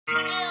Steve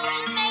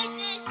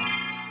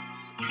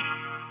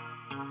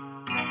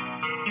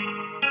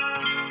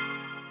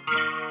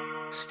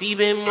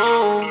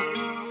Mo,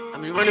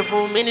 I've been running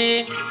for a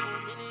minute.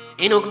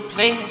 Ain't no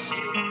complaints,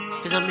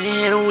 cause I'm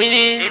here to win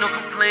it. Ain't no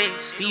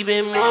complaints. Steve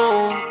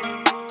Mo,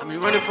 I've been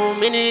running for a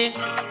minute.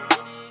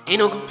 Ain't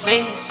no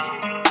complaints,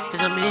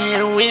 cause I'm here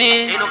to win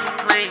it. Ain't no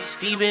complaints.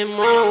 Steve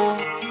Mo,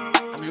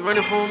 I've been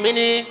running for a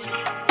minute.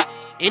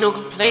 Ain't no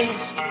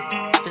complaints,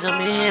 cause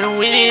I'm here to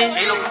win it.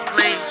 Ain't no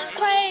complaints.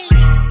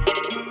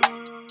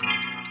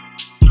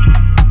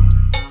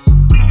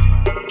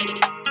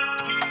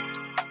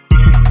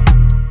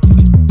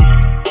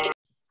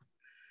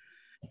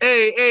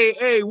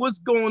 Hey, what's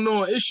going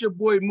on? It's your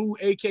boy Moo,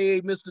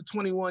 aka Mr.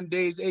 21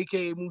 Days,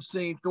 aka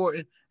Musain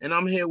Thornton, and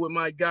I'm here with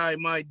my guy,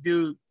 my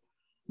dude.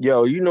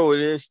 Yo, you know what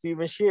it is,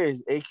 Steven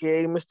Shears,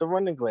 aka Mr.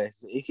 Running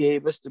Glasses, aka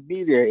Mr.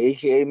 Be There,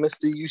 aka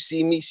Mr. You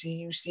See Me, See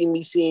You, See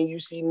Me, Seeing You,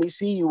 See Me,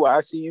 See You,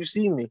 I See You,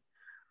 See Me.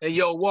 Hey,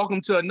 yo,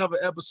 welcome to another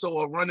episode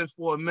of Running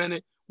for a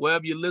Minute,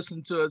 wherever you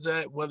listen to us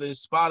at, whether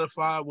it's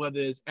Spotify, whether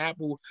it's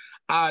Apple,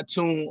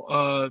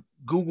 iTunes,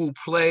 Google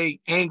Play,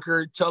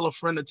 Anchor. Tell a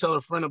friend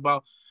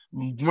about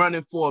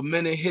Running for a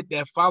Minute. Hit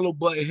that follow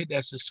button, hit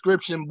that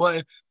subscription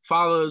button.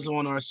 Follow us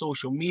on our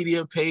social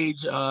media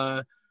page.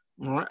 I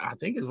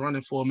think it's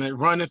Running for a Minute.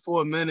 Running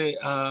for a Minute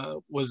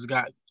was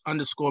got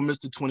underscore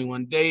Mr.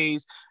 21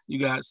 Days. You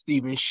got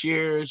Steven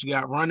Shears. You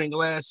got Running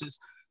Glasses.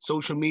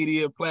 Social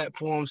media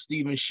platforms,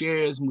 Steven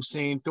Shears,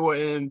 Musain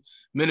Thornton,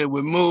 Minute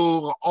with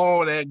Moo,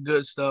 all that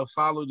good stuff.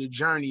 Follow the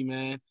journey,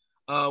 man.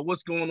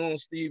 What's going on,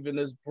 Steven,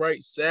 this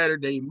bright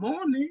Saturday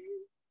morning?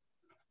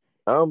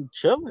 I'm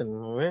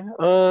chilling, man.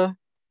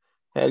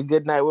 Had a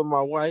good night with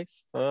my wife.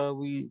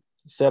 We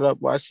set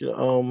up watching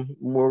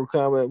Mortal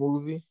Kombat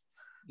movie.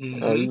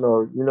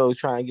 Mm-hmm. You know,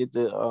 trying to get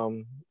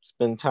to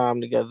spend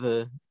time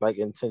together like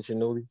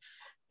intentionally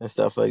and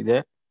stuff like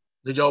that.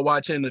 Did y'all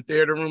watch in the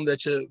theater room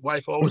that your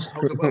wife always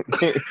talk about?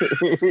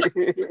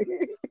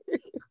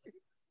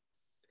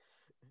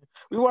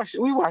 We watched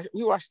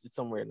it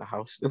somewhere in the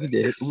house. We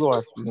did. We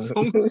watched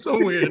it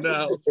somewhere in the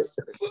house.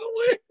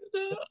 Somewhere in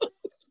the house.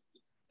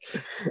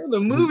 In the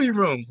movie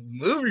room.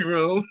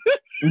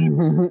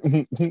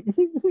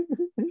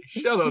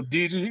 Shut up,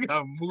 DJ. You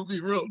got a movie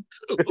room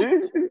too.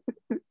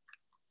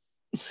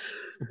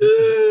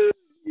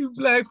 You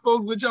black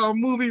folk with y'all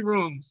movie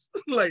rooms.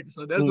 Like,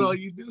 so that's all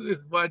you do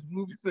is watch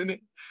movies in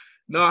it.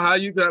 No,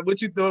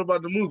 what you thought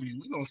about the movie?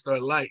 We're gonna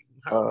start light.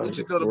 What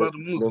you thought about the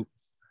movie?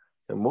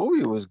 The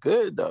movie was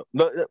good though.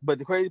 No, but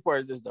the crazy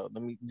part is this though.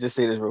 Let me just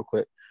say this real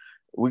quick.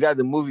 We got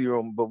the movie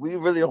room, but we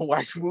really don't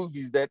watch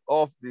movies that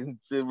often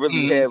to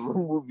really have a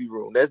movie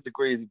room. That's the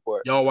crazy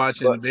part. Y'all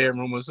watch in the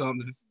bedroom or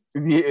something?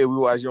 Yeah, we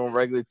watch it on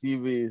regular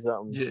TV or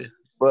something. Yeah.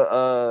 But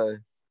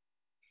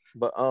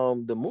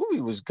the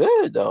movie was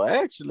good though,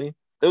 actually.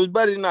 It was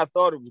better than I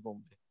thought it was gonna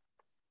be.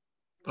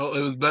 Oh,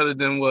 it was better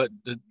than what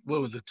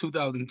was the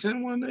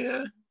 2010 one they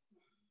had?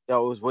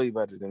 Yo, it was way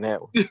better than that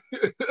one.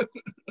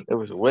 It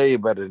was way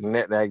better than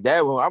that. Like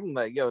that one, I'm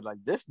like, yo,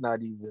 like this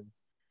don't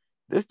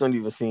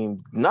even seem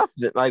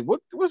nothing. Like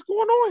what's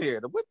going on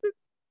here?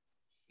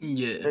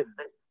 Yeah.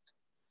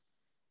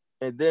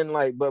 And then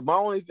like, but my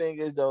only thing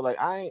is though, like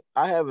I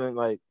haven't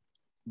like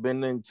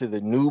been into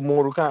the new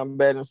Mortal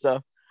Kombat and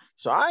stuff,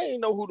 so I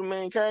ain't know who the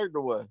main character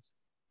was.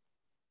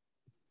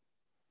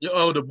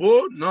 The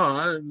bull? No,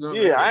 I didn't know.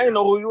 Yeah, I didn't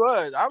know who he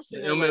was. I'm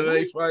seeing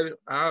MMA fighter.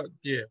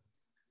 Yeah.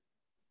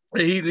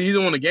 Hey, he's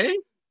on the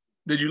game?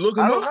 Did you look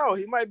him up? I don't know.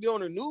 He might be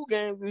on a new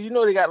game. You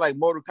know they got like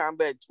Mortal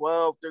Kombat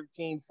 12,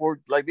 13,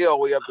 14, like they're all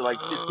the way up to like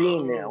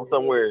 15 now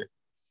somewhere.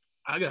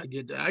 I gotta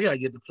get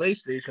the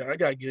PlayStation. I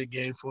gotta get a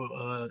game for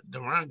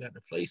Duran got the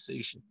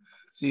PlayStation.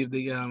 See if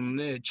they got him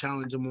there,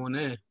 challenge him on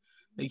there.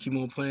 They keep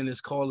on playing this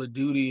Call of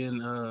Duty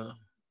and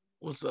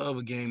what's the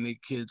other game they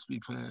kids be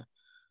playing?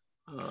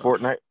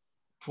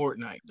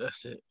 Fortnite,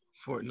 that's it.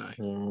 Fortnite.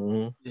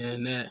 Mm-hmm. Yeah,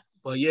 and that.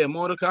 But yeah,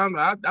 Mortal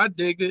Kombat, I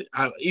dig it.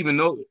 Even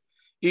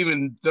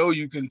though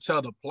you can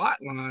tell the plot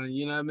line,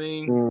 you know what I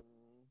mean? Mm-hmm.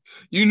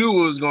 You knew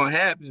what was gonna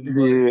happen,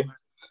 but yeah.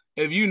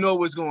 If you know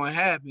what's gonna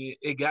happen,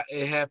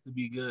 it have to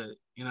be good.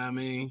 You know what I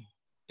mean?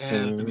 It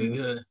has to be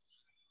good.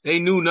 They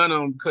knew none of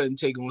them couldn't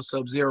take on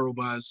Sub-Zero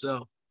by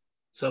himself.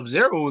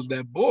 Sub-Zero was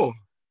that bull.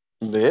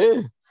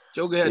 Yeah.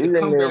 Joker had to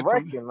come back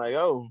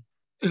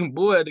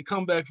boy had to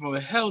come back from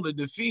hell to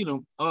defeat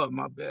him. Oh,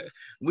 my bad.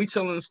 We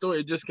telling the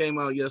story. It just came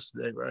out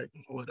yesterday, right?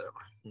 Whatever.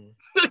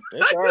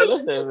 It's all right.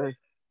 Listen,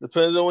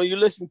 depends on when you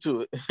listen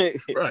to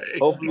it. Right.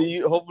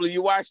 Hopefully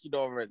you watched it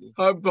already.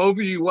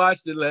 Hopefully you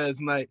watched it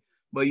last night.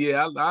 But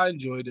yeah, I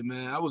enjoyed it,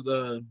 man. I was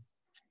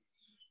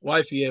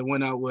wifey had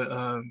went out with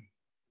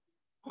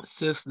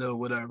sister or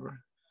whatever,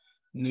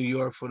 New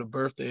York for the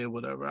birthday or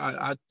whatever.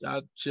 I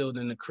chilled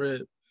in the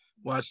crib,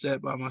 watched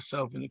that by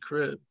myself in the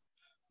crib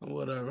or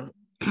whatever.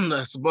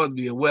 That's supposed to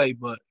be away,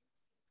 but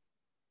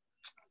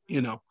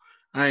you know,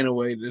 I ain't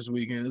away this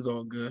weekend. It's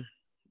all good.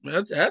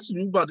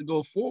 Actually, we about to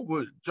go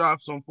forward,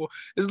 drop some forward.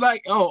 It's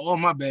like, oh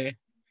my bad.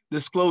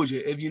 Disclosure.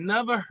 If you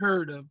never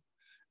heard of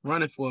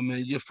running for a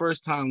minute, your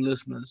first time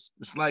listeners,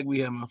 it's like we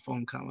having a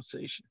phone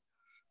conversation.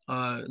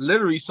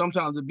 Literally,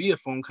 sometimes it be a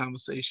phone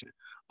conversation.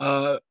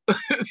 Uh,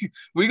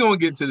 we're gonna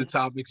get to the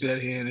topics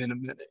at hand in a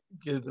minute.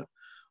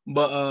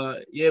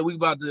 But yeah, we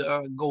about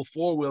to go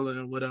four wheeler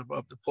and whatever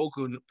up the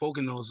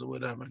Poconos or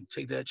whatever, and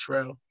take that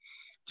trail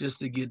just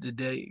to get the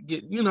day,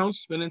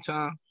 spending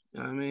time. You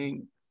know what I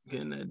mean,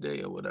 getting that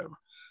day or whatever.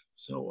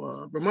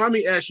 So remind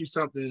me, ask you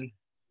something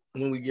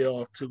when we get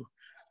off too.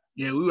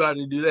 Yeah, we about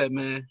to do that,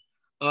 man.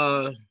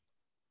 Uh,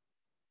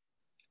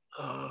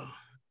 uh,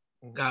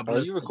 God Are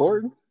bless. you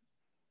recording?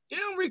 Yeah,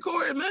 I'm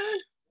recording, man.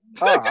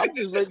 I'm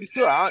just making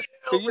sure.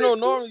 Cause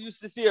normally you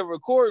used to see a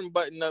recording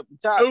button up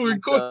top.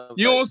 And stuff,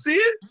 you don't see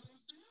it?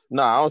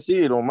 No, I don't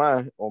see it on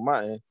my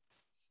end.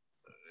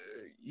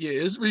 Yeah,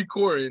 it's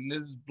recording.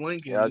 It's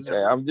blinking.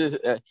 Okay, I'm just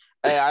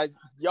I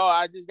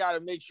just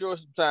gotta make sure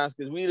sometimes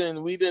because we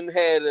didn't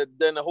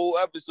done the whole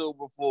episode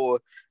before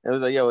and it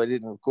was like, yo, it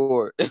didn't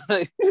record.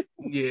 Yeah,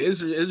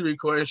 it's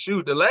recording.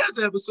 Shoot, the last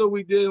episode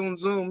we did on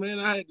Zoom, man,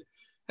 I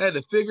had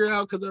to figure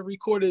out because I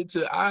recorded to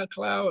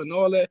iCloud and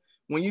all that.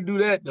 When you do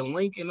that, the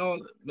link and all,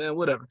 man,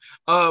 whatever.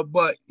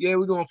 But yeah,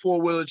 we're going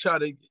four-wheeler, try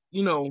to,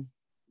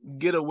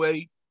 get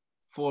away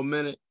for a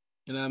minute.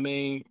 You know what I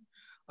mean?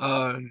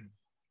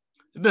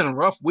 It's been a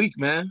rough week,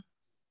 man.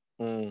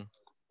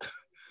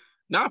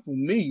 Not for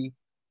me.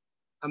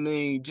 I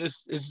mean,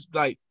 just it's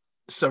like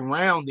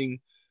surrounding,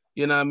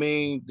 you know what I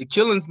mean? The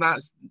killings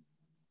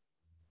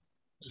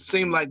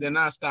seem like they're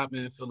not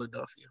stopping in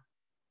Philadelphia.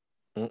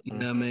 You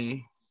know what I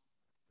mean?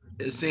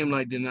 It seemed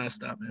like they're not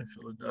stopping in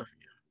Philadelphia.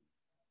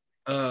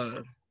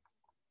 And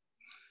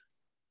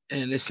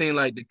it seemed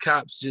like the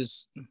cops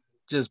just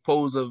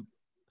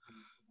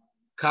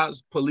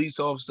police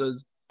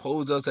officers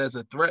pose us as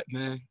a threat,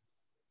 man.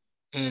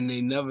 And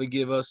they never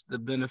give us the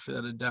benefit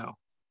of the doubt,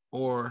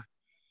 or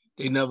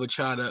they never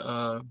try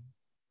to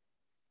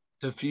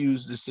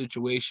diffuse the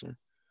situation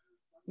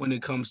when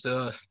it comes to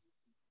us.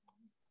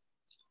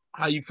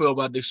 How you feel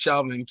about the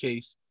Chauvin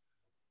case?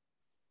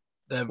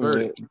 That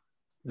verdict.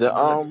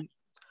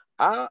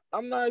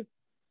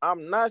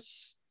 I'm not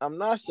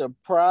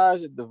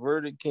surprised that the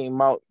verdict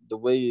came out the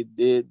way it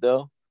did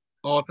though.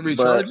 All three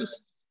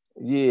charges?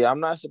 Yeah, I'm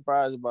not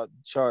surprised about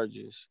the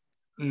charges.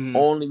 Mm-hmm.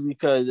 Only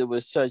because it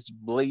was such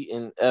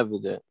blatant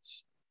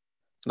evidence.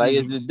 Like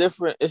it's a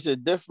different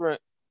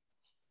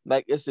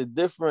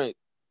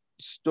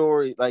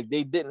story. Like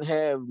they didn't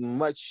have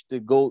much to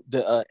go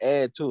to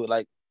add to it.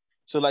 Like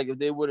so, like if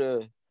they would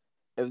have,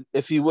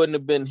 if he wouldn't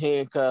have been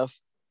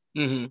handcuffed,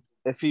 mm-hmm.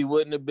 if he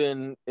wouldn't have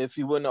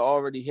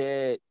already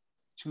had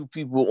three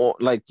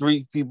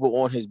people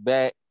on his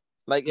back,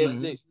 like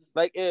if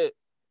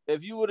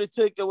you would have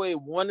taken away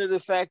one of the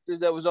factors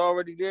that was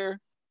already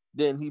there,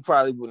 then he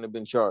probably wouldn't have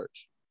been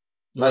charged.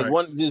 Like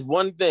one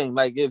thing,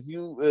 like if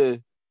the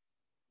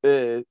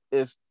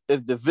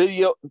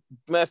video,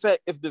 matter of fact,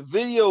 if the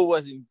video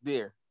wasn't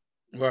there,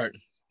 right,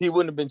 he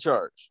wouldn't have been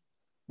charged.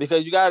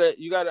 Because you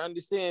gotta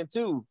understand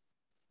too,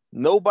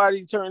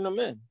 nobody turned him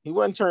in. He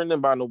wasn't turned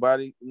in by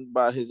nobody,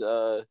 by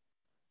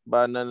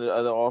none of the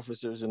other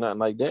officers or nothing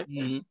like that.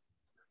 Mm-hmm.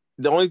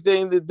 The only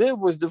thing that did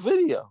was the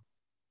video.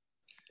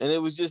 And it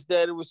was just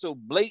that it was so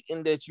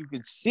blatant that you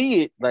could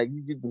see it, like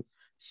you could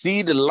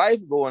see the life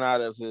going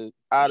out of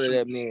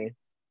that man.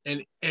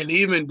 And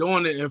even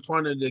doing it in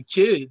front of the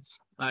kids,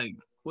 like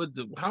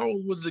how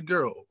old was the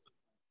girl?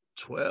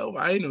 12?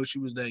 I didn't know she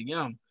was that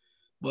young,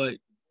 but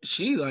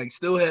she like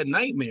still had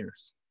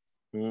nightmares.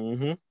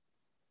 Mm-hmm.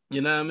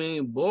 You know what I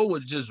mean? Boy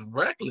was just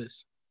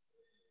reckless.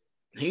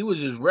 He was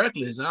just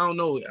reckless. I don't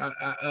know.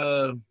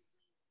 I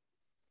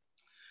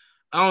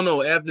don't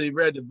know. After he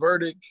read the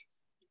verdict,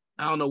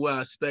 I don't know where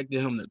I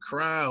expected him to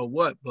cry or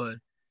what, but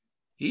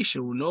he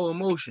showed no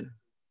emotion.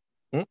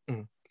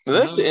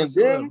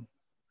 Listen,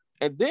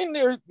 and then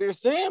they're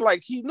saying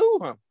like he knew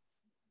him.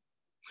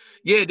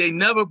 Yeah, they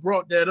never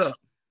brought that up.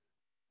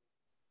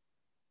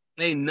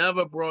 They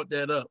never brought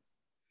that up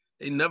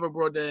in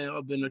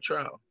the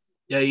trial.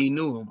 Yeah, he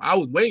knew him. I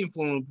was waiting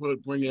for him to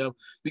bring it up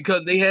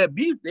because they had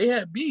beef.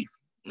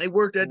 They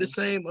worked at the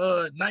same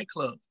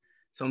nightclub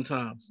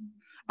sometimes.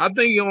 I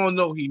think you all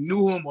know he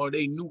knew him or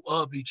they knew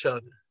of each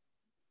other.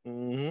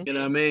 Mm-hmm. You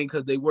know what I mean?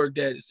 Because they worked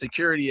at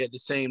security at the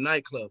same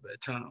nightclub at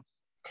times.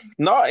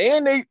 No,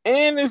 and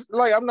it's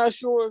like I'm not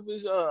sure if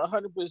it's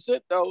 100%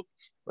 though,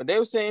 but they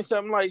were saying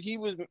something like he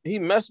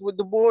messed with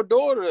the boy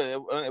daughter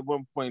at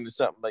one point or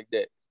something like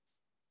that.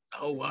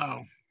 Oh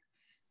wow.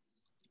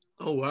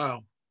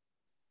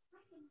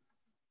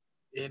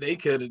 Yeah, they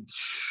could have.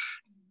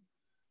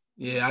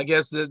 Yeah, I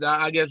guess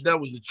that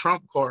was the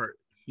trump card.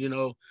 You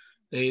know,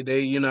 they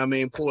you know what I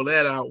mean, pull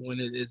that out when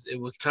it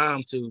was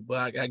time to.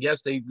 But I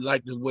guess they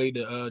liked the way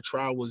the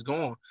trial was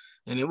going,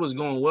 and it was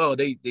going well.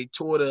 They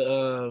tore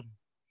the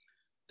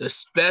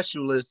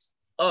specialist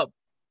up,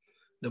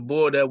 the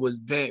boy that was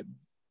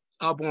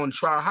up on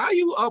trial. How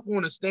you up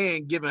on a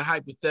stand giving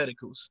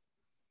hypotheticals?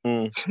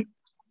 You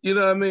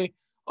know what I mean?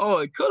 Oh,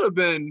 it could have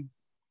been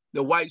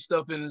the white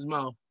stuff in his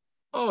mouth.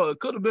 Oh, it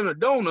could have been a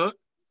donut.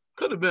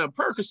 Could have been a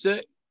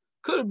Percocet.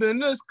 Could have been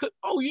this.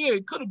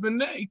 It could have been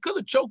that. He could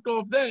have choked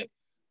off that.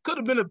 Could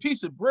have been a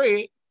piece of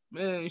bread.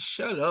 Man,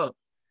 shut up.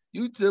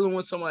 You dealing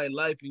with somebody's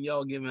life and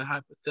y'all giving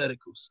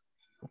hypotheticals.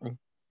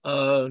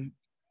 I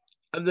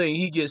think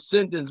he gets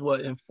sentenced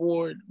in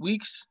 4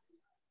 weeks.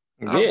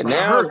 Yeah, now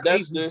I heard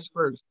that's 8 weeks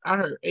first. I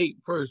heard 8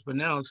 first, but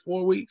now it's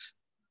 4 weeks.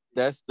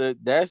 That's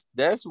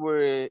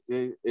where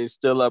it's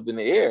still up in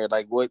the air.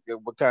 Like what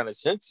kind of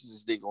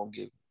sentences they gonna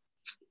give?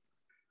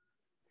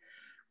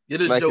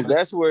 Like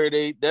that's where it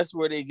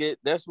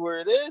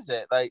is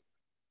at. Like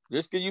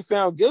just because you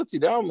found guilty,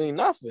 that don't mean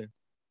nothing.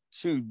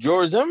 Shoot,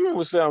 George Zimmerman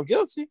was found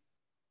guilty.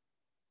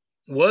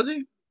 Was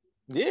he?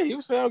 Yeah, he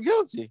was found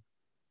guilty.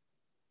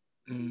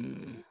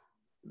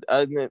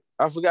 I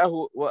forgot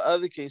what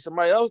other case.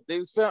 Somebody else they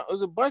was found. It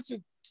was a bunch of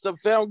stuff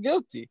found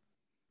guilty.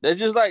 That's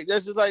just like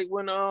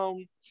when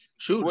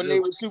when they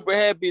were super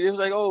happy. It was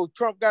like, oh,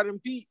 Trump got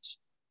impeached.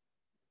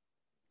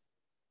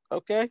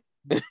 Okay.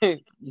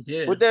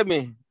 Yeah. What that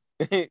mean?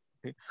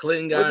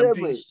 Clinton got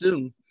impeached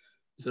too.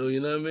 So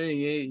you know what I mean?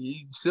 Yeah,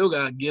 you still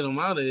gotta get him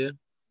out of there.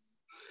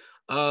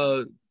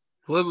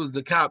 What was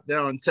the cop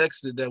down in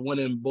Texas that went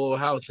in Bull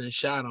house and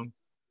shot him?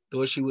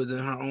 Thought she was in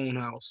her own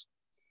house.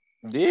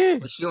 Yeah.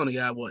 But she only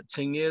got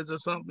 10 years or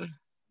something?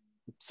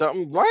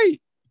 Something right.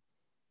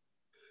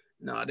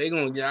 No, I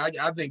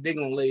think they're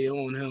gonna lay it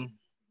on him.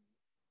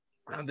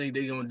 I think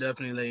they're gonna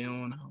definitely lay it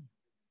on him.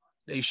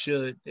 They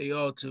should. They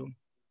ought to.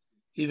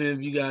 Even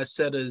if you guys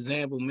set an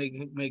example, make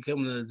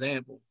him an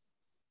example.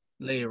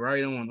 Lay it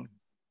right on him.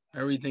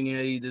 Everything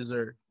that he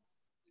deserves.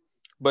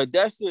 But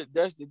that's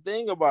the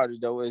thing about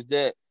it though, is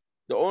that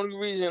the only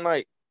reason,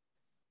 like,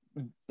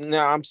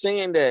 now I'm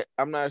saying that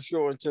I'm not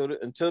sure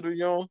until they're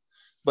young,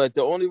 but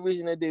the only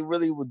reason that they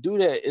really would do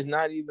that is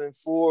not even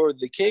for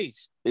the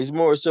case. It's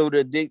more so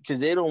that because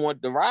they don't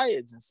want the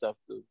riots and stuff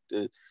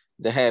to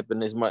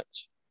happen as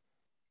much.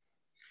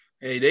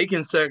 Hey, they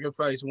can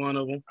sacrifice one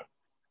of them.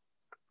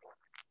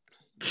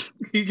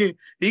 He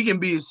can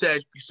be a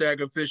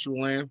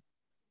sacrificial lamb.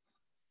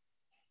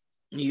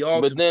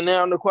 But then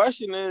now the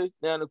question is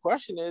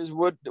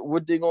what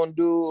they gonna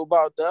do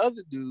about the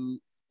other dude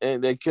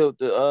and they killed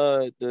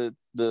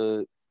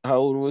the how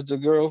old was the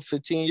girl?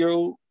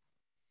 15-year-old.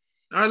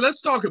 All right,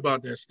 let's talk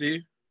about that,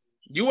 Steve.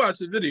 You watched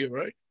the video,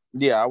 right?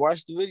 Yeah, I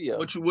watched the video.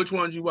 Which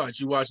one did you watch?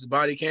 You watched the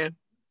body cam?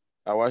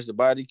 I watched the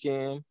body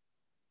cam.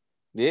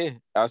 Yeah,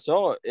 I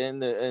saw it,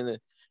 and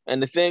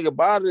the thing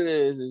about it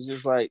is,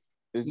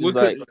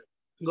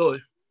 go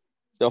ahead.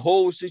 The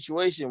whole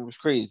situation was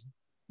crazy.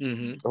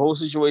 Mm-hmm. The whole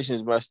situation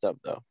is messed up,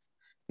 though.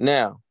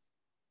 Now,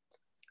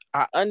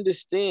 I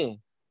understand.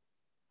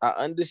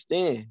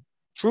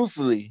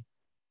 Truthfully,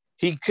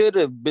 he could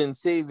have been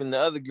saving the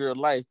other girl's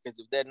life because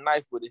if that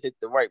knife would have hit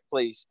the right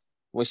place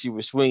when she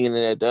was swinging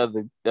it at the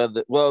other,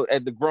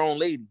 at the grown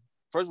lady.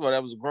 First of all,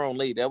 that was a grown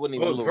lady. That wasn't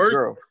even a little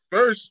girl.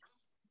 First,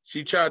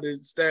 she tried to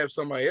stab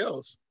somebody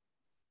else.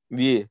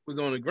 Yeah. It was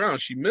on the ground.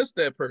 She missed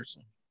that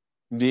person.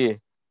 Yeah.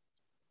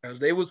 As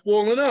they was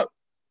pulling up,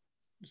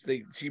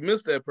 she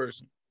missed that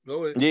person.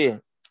 Go ahead. Yeah.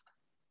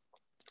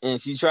 And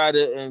she tried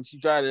to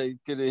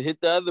could have hit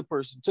the other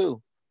person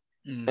too.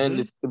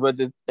 Mm-hmm.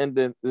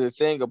 The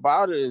thing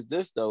about it is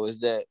this though, is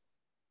that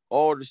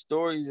all the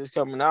stories that's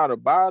coming out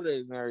about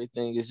it and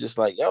everything is just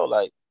like, yo,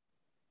 like,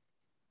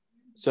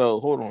 so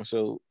hold on.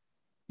 So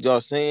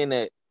y'all saying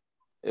that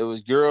it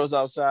was girls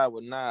outside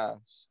with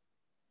knives.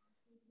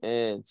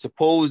 And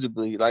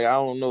supposedly, like, I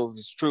don't know if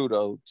it's true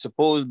though,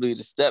 supposedly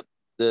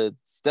the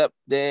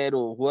stepdad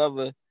or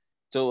whoever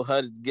told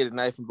her to get a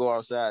knife and go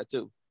outside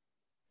too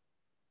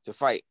to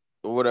fight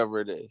or whatever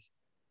it is.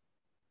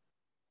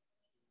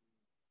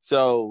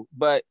 So,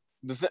 but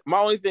my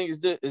only thing is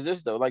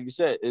this though, like you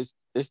said, it's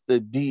the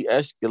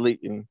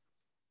de-escalating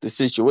the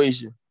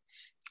situation.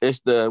 It's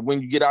the when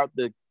you get out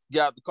the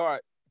car,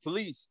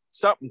 police,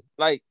 something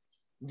like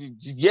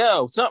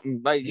yell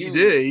something like he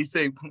did. He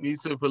said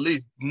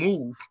police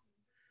move.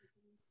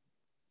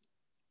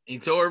 He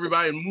told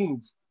everybody to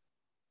move.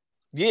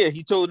 Yeah,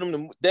 he told them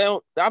to down.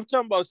 I'm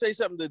talking about say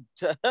something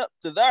to help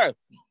to them.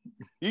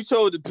 You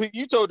told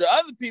the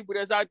other people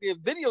that's out there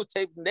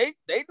videotaping. They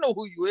know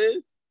who you is.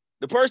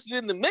 The person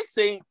in the mix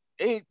ain't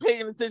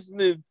paying attention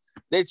to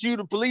that you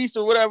the police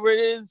or whatever it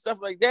is, stuff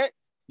like that.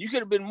 You could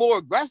have been more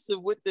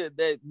aggressive with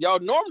that y'all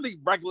normally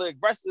regular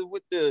aggressive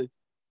with the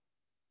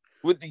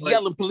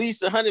yelling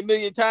police 100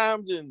 million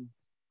times and.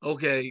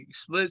 Okay,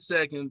 split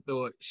second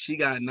thought. She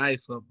got a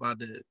knife up by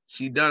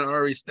she done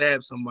already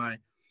stabbed somebody.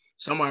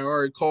 Somebody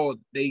already called.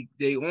 They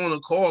on a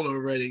call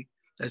already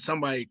that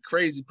somebody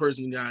crazy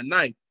person got a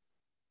knife.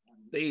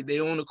 They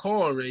on the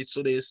call already,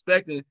 so they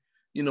expecting,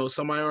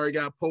 somebody already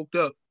got poked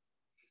up.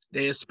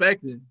 They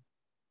expecting.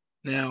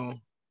 Now,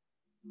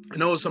 I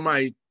know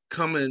somebody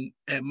coming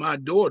at my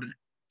daughter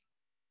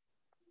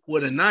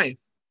with a knife.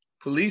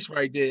 Police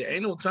right there.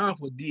 Ain't no time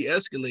for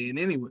de-escalating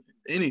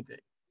anything.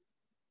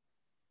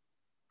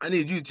 I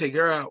need you to take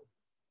her out.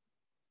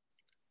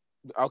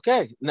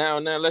 Okay, now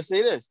let's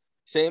say this.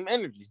 Same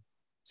energy.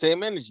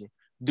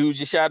 Dude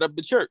just shot up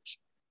the church.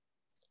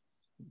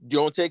 You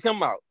don't take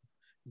him out.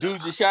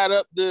 Dude just shot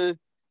up the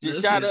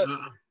Just shot up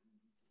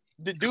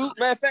the dude.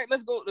 Matter of fact,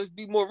 let's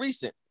be more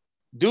recent.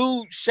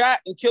 Dude shot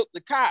and killed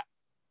the cop.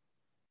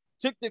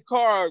 Took the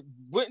car,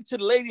 went into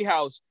the lady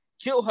house,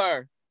 killed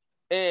her,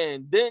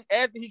 and then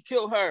after he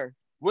killed her,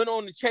 went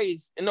on the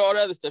chase and all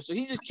the other stuff. So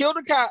he just killed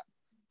the cop,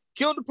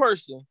 killed the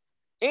person,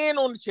 and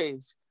on the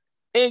chase,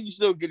 and you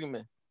still get him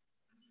in.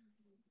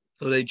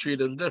 So they treat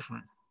us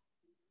different.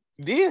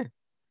 Yeah.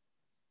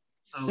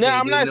 Okay, now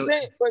I'm not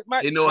saying,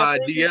 but they know how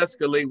to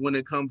de-escalate when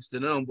it comes to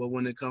them, but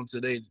when it comes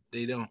to they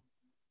don't.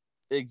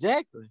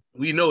 Exactly.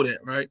 We know that,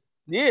 right?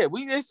 Yeah,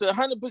 it's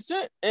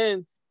 100%.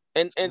 And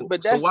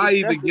but that's so why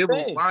even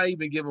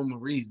give them a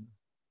reason?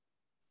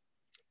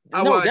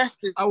 I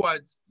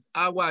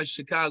watch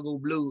Chicago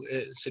Blue,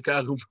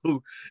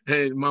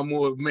 and my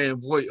more man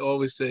Voight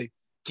always say,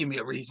 "Give me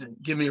a reason,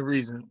 give me a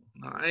reason."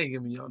 No, I ain't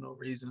giving y'all no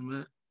reason,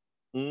 man.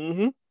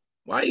 Mm-hmm.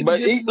 Why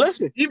even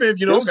listen? Even if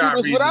you don't got a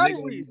reason, without they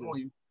a reason. For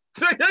you.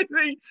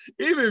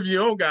 Even if you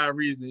don't got a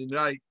reason,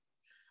 like.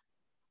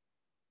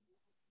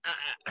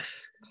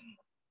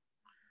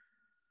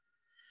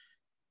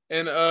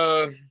 And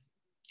I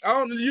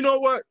don't. You know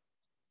what?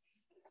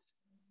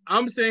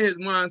 I'm saying his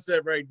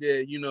mindset right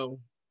there. You know,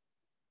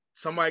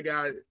 somebody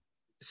got a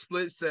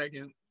split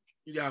second.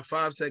 You got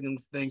 5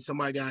 seconds. Think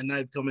somebody got a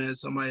knife coming at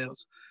somebody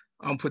else.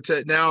 I'm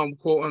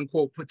quote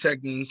unquote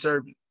protecting and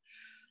serving.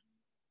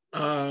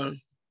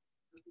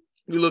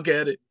 You look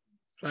at it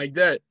like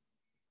that,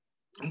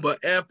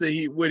 but after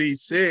what he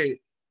said,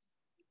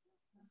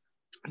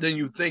 then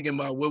you thinking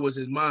about what was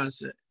his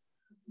mindset.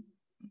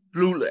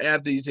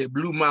 After he said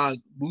blue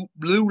lives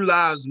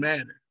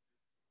matter.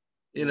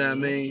 You know what I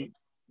mean?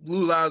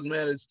 Blue lives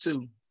matters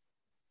too.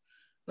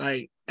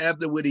 Like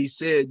after what he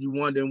said, you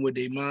wondering what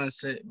his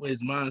mindset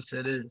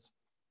is.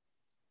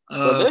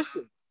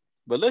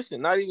 But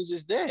listen, not even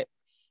just that.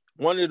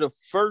 When it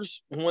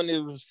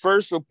was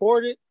first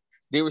reported,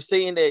 they were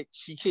saying that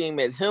she came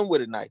at him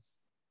with a knife.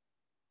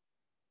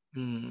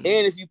 And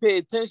if you pay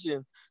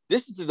attention,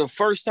 this is the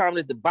first time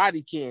that the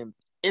body cam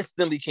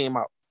instantly came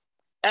out,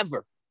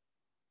 ever.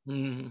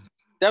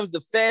 That was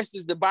the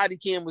fastest the body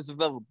cam was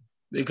available.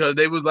 Because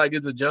they was like,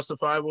 it's a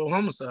justifiable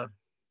homicide.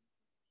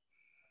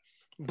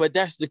 But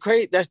that's the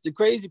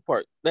crazy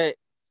part. That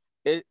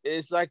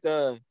it's like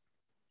when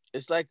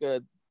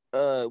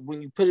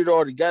you put it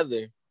all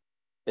together,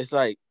 it's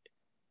like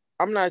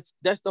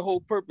that's the whole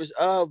purpose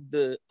of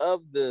the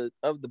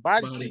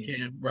body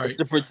cam, right? It's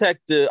to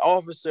protect the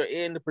officer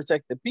and to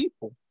protect the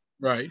people.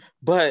 Right.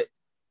 But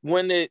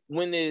when the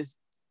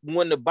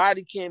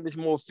body cam is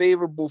more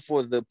favorable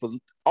for the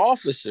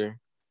officer,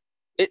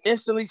 it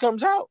instantly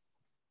comes out.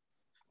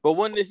 But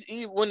when it's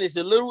a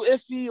little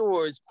iffy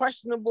or it's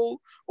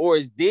questionable or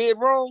it's dead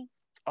wrong,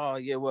 oh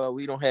yeah, well,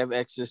 we don't have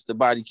access to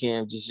body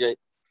cam just yet.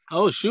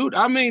 Oh shoot.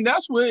 I mean,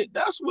 that's what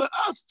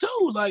us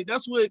too. Like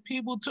that's what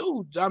people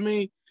too. I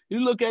mean, you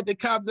look at the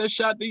cop that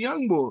shot the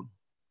young boy.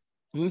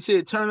 You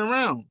said turn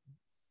around.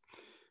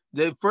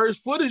 The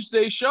first footage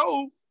they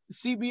showed,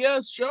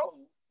 CBS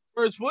showed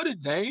first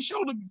footage, they ain't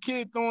showed the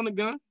kid throwing a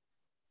gun.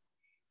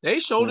 They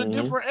showed a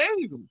different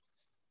angle.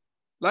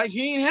 Like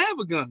he ain't have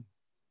a gun.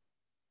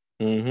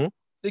 The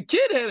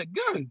kid had a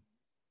gun.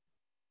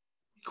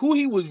 Who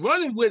he was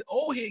running with,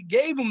 he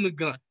gave him the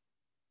gun.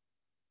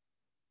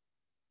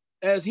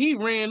 As he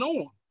ran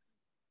on.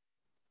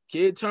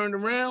 Kid turned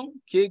around,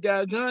 kid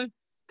got a gun,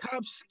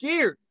 cops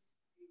scared.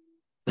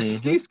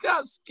 These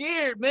cops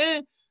scared,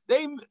 man.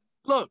 I'm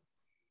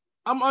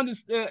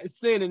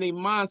understanding their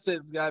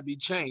mindsets gotta be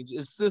changed.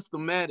 It's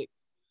systematic,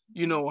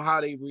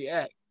 how they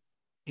react.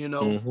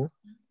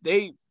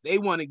 They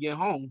want to get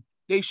home.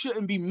 They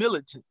shouldn't be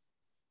militant.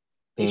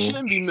 They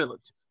shouldn't be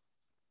militant.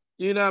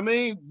 You know what I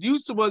mean? You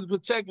supposed to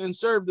protect and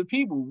serve the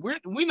people. We're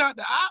not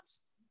the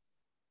ops.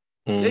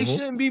 They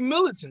shouldn't be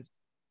militant,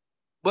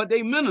 but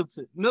they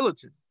militant.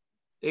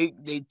 They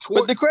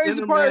But the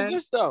crazy part is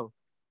this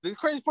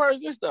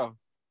though.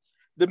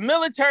 The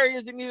military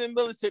isn't even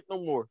militant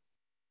no more.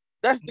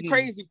 That's the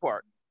crazy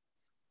part.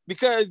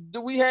 Because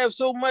we have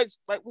so much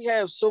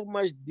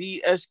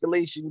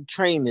de-escalation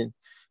training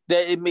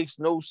that it makes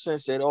no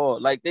sense at all.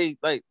 Like they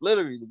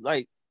literally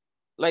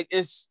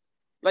it's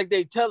like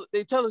they tell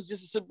us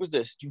just as simple as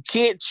this. You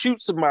can't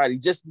shoot somebody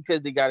just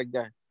because they got a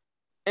gun.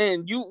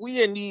 And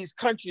we in these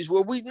countries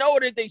where we know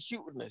that they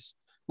shooting us.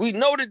 We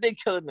know that they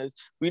killing us.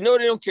 We know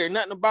they don't care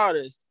nothing about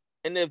us.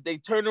 And if they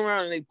turn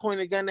around and they point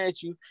a gun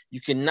at you,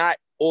 you cannot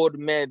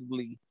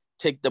automatically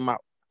take them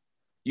out.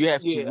 You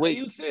have to wait.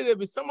 You say that,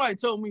 but somebody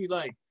told me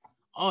like,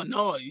 oh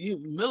no, you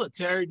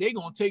military, they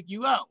gonna take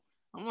you out.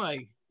 I'm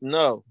like,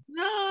 no.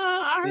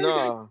 I heard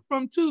that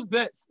from 2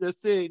 vets that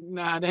said,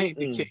 nah, that ain't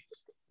the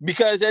case.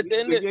 Because at the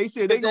end of they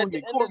said they gonna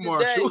get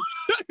court-martialed.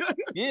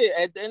 Yeah,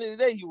 at the end of the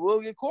day, you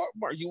will get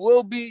court-martialed. You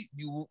will be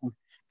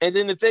and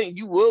then the thing,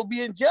 you will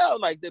be in jail,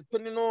 like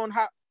depending on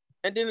how,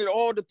 and then it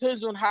all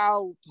depends on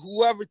how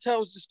whoever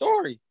tells the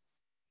story.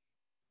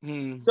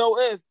 So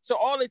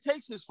all it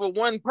takes is for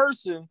one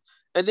person,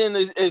 and then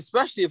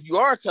especially if you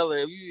are a color,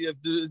 if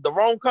the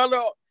wrong color,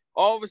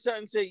 all of a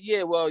sudden say,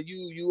 yeah, well,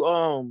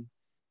 you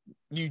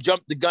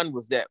jumped the gun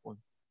with that one.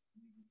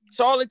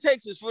 So all it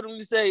takes is for them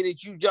to say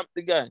that you jumped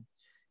the gun.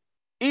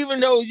 Even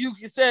though you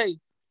can say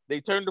they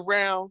turned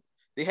around,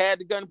 they had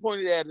the gun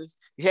pointed at us,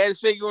 he had his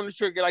finger on the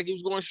trigger like he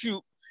was going to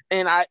shoot,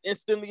 and I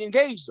instantly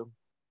engaged him.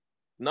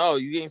 No,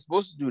 you ain't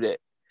supposed to do that.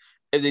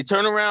 If they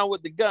turn around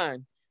with the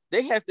gun,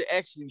 they have to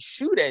actually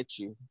shoot at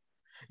you.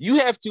 You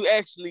have to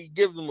actually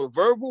give them a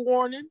verbal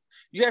warning.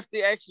 You have to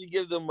actually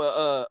give them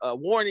a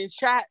warning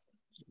shot,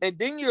 and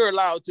then you're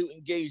allowed to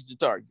engage the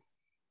target.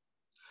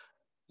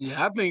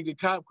 Yeah, I think the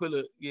cop could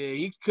have. Yeah,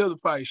 he could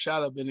have probably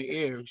shot up in the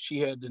air if she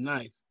had the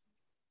knife.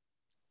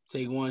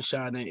 Take one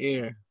shot in the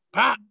air,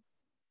 pop.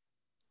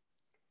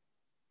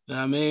 You know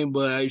what I mean?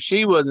 But if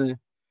she wasn't,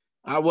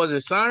 I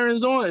wasn't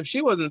sirens on. If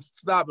she wasn't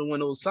stopping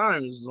when those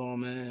sirens was on,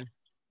 man.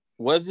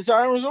 Was the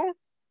sirens on?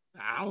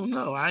 I don't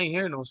know. I ain't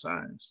hearing no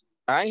sirens.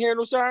 I ain't hearing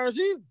no sirens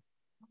either.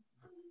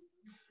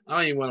 I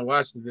don't even want to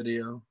watch the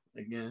video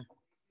again.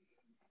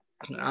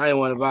 I didn't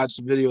want to watch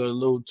the video of the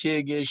little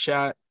kid get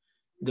shot.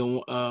 The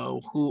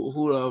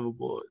who the other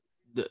boy?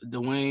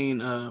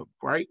 Dwayne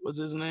Bright was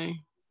his name.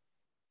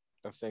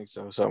 I think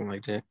so, something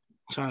like that.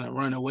 Trying to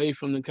run away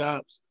from the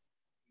cops.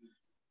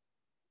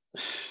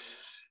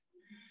 It's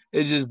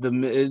just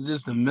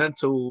the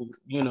mental,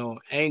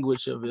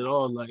 anguish of it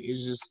all. Like,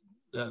 it's just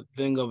the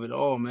thing of it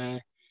all,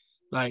 man.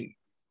 Like,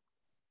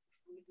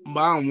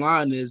 bottom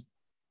line is,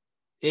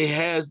 it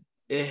has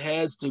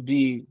to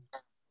be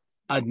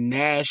a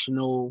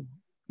national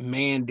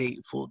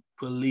mandate for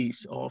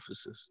police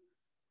officers.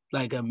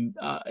 Like,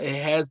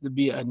 it has to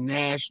be a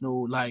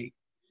national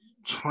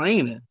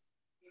training.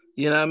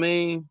 You know what I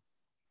mean?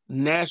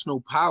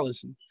 National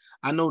policy.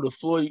 I know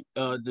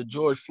the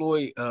George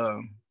Floyd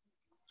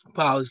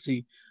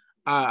policy.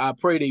 I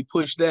pray they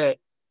push that.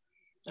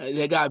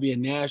 There gotta be a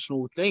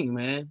national thing,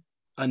 man.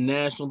 A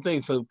national thing.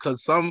 So,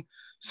 because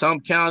some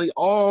county,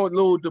 all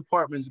little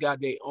departments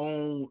got their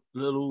own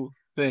little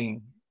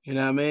thing. You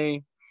know what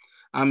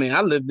I mean?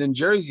 I lived in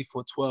Jersey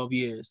for 12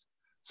 years.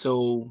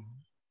 So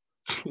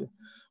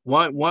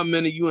one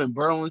minute you in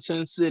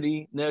Burlington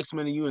City, next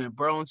minute you in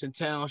Burlington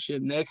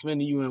Township, next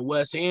minute you in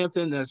West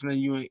Hampton, next minute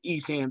you in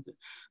East Hampton.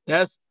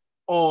 That's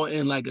all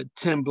in like a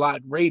 10-block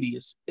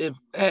radius, if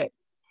that.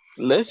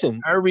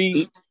 Listen,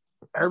 every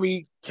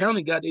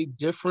county got a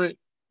different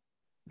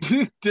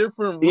rules.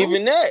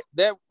 Even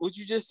that what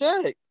you just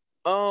said.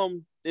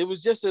 It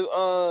was just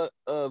a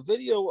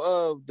video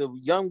of the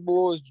young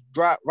boys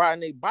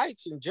riding their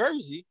bikes in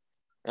Jersey,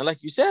 and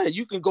like you said,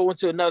 you can go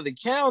into another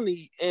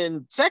county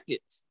in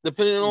seconds,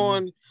 depending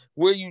on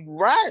where you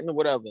riding or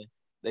whatever.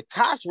 The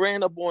cops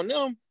ran up on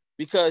them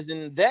because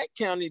in that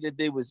county that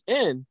they was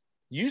in,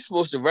 you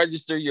supposed to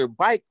register your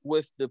bike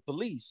with the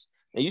police,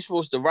 and you're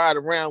supposed to ride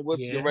around with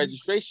your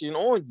registration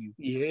on you,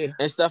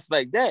 and stuff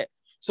like that.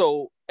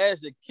 So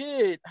as a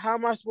kid, how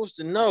am I supposed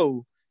to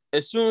know?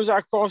 As soon as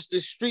I cross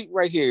this street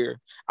right here,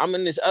 I'm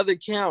in this other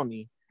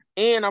county,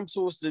 and I'm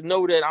supposed to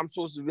know that I'm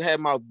supposed to have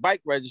my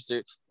bike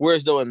registered.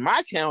 Whereas though in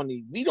my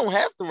county, we don't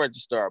have to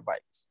register our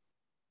bikes.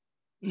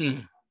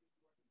 Yeah,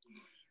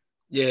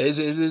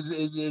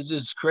 it's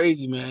just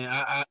crazy, man.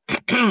 I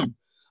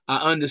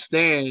I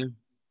understand.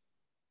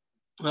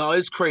 No,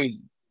 it's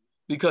crazy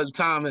because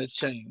time has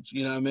changed.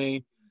 You know what I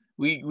mean?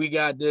 We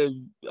got the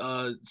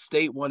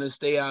state want to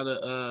stay out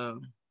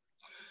of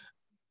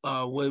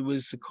what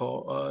was it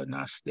called?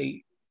 Not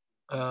state.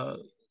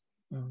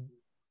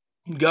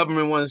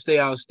 Government want to stay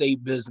out of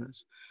state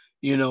business,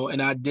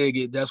 and I dig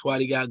it. That's why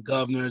they got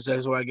governors.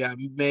 That's why I got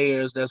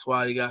mayors. That's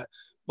why they got.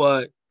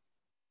 But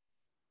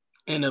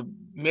in a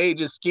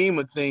major scheme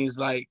of things,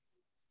 like,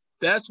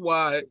 that's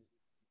why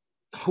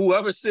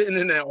whoever's sitting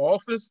in that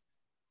office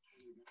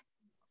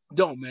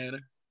don't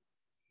matter.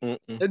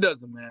 It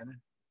doesn't matter.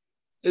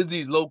 It's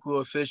these local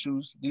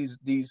officials. These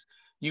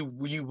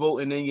you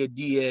voting in your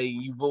DA,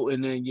 you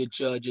voting in your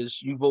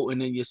judges, you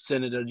voting in your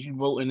senators, you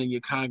voting in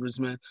your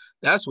congressmen.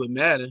 That's what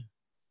matter.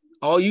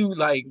 All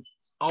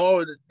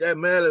that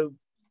matter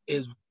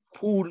is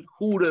who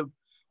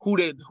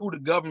the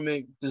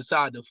government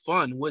decide to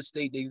fund, what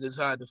state they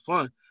decide to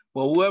fund.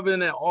 But whoever in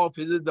that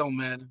office, it don't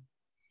matter.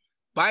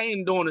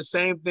 Biden doing the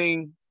same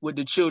thing with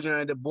the children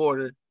at the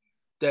border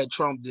that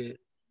Trump did.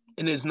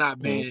 And it's not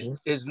banned.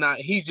 It's not,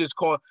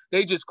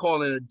 they just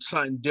calling it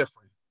something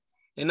different.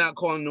 They're not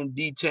calling them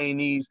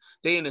detainees.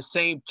 They in the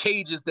same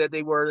cages that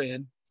they were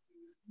in.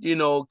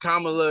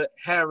 Kamala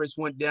Harris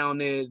went down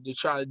there to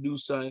try to do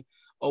something.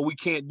 Oh, we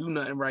can't do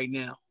nothing right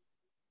now.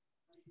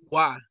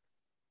 Why?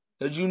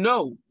 Because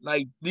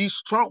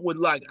these Trump was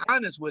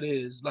honest with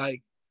his.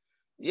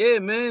 Yeah,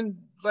 man,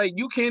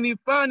 you can't even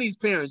find these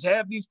parents.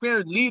 Have these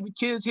parents leave the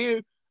kids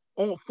here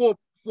for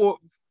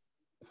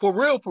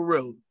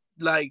real.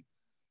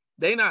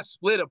 They not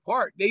split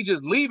apart. They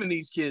just leaving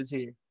these kids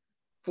here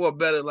for a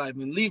better life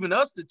and leaving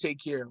us to take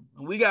care of them.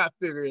 And we got to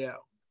figure it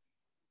out.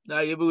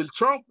 Now, if it was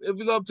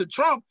up to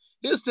Trump,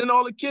 he'll send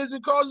all the kids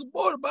across the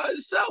border by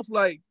himself.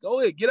 Go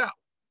ahead, get out.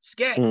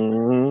 Scat.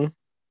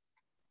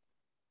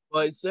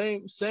 But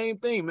same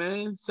thing,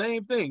 man.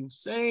 Same thing.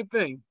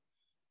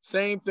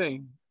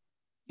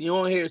 You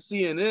don't hear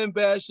CNN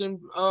bashing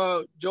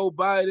Joe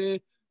Biden.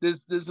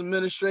 this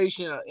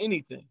administration or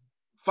anything.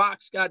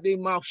 Fox got their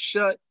mouth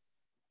shut.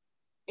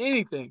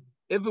 Anything.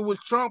 If it was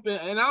Trump,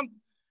 and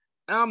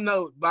I'm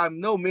no by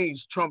no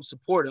means Trump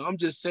supporter. I'm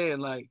just saying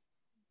like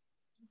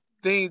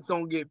things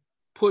don't get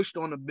pushed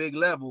on a big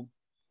level,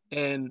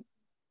 and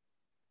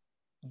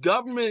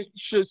government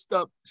should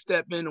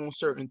step in on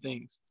certain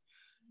things.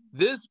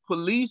 This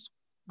police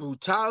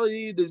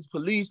brutality, this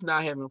police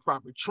not having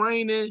proper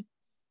training,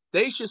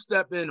 they should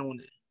step in on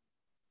it.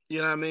 You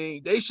know what I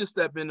mean? They should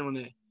step in on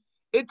it.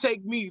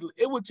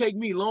 It would take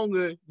me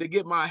longer to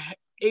get my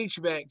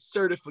HVAC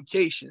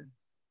certification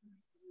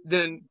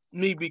than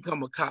me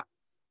become a cop.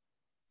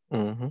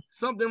 Mm-hmm.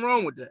 Something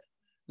wrong with that.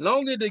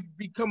 Longer to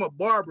become a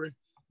barber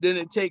than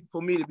it take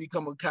for me to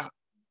become a cop.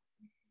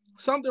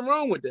 Something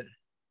wrong with that.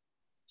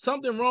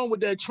 Something wrong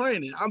with that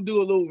training. I'm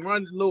doing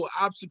little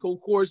obstacle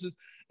courses,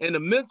 and the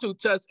mental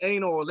test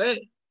ain't all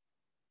that.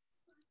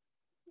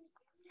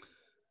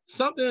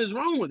 Something is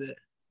wrong with that.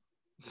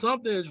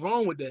 Something is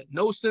wrong with that.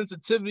 No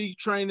sensitivity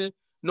training,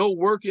 no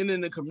working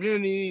in the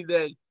community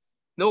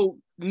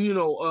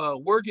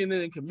working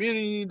in a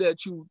community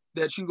that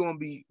you're gonna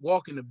be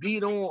walking the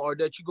beat on, or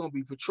that you're gonna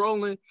be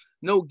patrolling,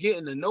 no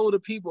getting to know the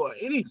people or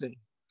anything.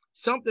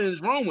 Something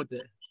is wrong with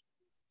that.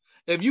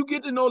 If you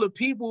get to know the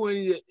people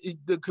in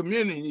the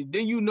community,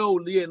 then you know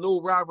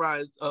Lil Ra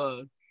is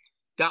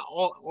got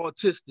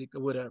autistic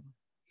or whatever.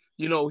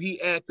 You know,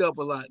 he act up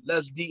a lot.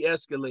 Let's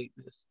de-escalate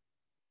this.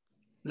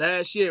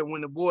 Last year,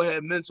 when the boy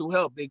had mental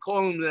health, they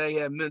called him that he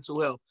had mental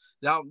health.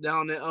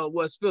 Down in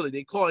West Philly,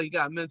 they called he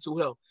got mental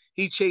health.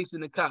 He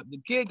chasing the cop.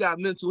 The kid got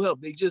mental health.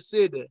 They just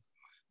said that.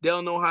 They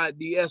don't know how to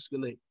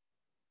de-escalate.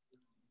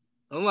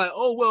 I'm like,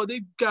 oh, well,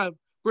 they got to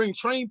bring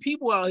trained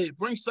people out here,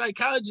 bring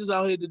psychologists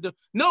out here to do.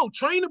 No,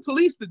 train the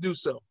police to do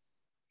so.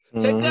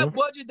 Mm-hmm. Take that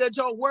budget that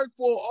y'all work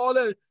for, all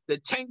the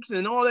tanks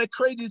and all that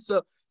crazy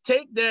stuff,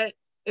 take that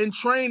and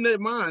train their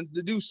minds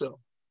to do so.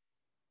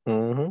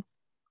 Mm-hmm.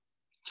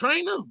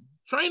 Train them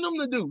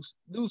to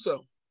do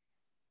so.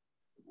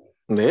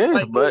 Yeah,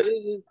 like, but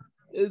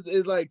it's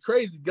like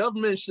crazy.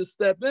 Government should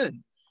step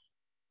in.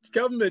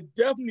 Government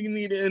definitely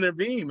need to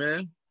intervene,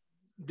 man.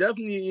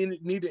 Definitely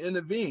need to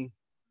intervene.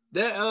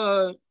 That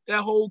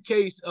whole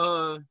case,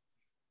 not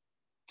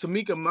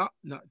Tamika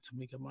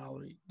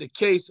Mallory. The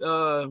case,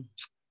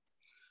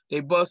 they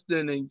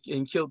busted in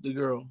and killed the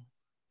girl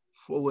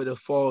with a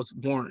false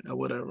warrant or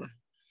whatever.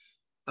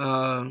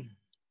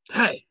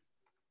 Hey.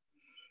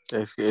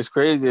 It's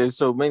crazy. There's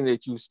so many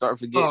that you start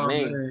forgetting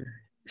names. Man.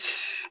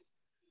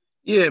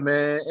 Yeah,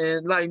 man.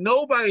 And like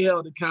nobody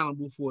held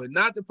accountable for it.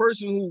 Not the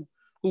person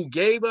who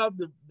gave up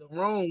the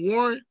wrong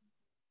warrant.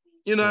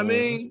 You know what I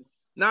mean?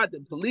 Not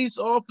the police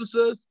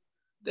officers.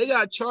 They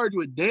got charged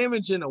with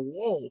damaging the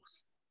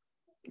walls.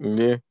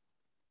 Yeah.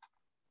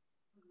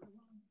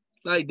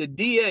 Like the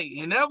DA.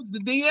 And that was the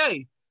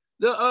DA.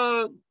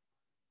 The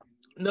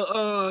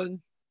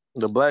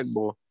black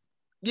boy.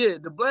 Yeah,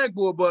 the black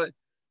boy, but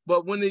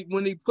when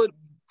they put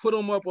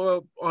him up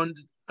on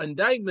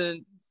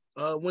indictment,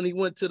 when he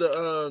went to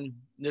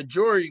the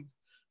jury,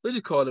 what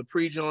you call it,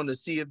 pre-John, to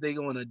see if they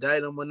going to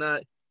indict him or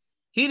not,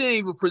 he didn't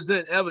even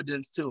present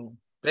evidence to him,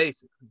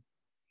 basically.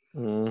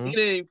 Mm-hmm. He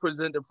didn't even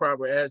present the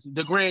proper answer.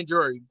 The grand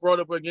jury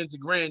brought up against the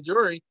grand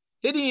jury.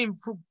 He didn't even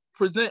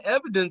present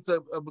evidence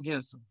up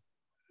against him.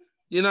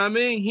 You know what I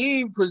mean? He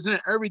didn't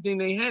present everything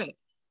they had.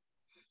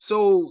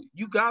 So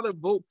you got to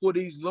vote for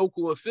these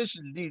local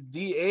officials, these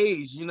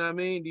DAs, you know what I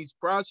mean? These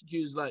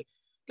prosecutors, like,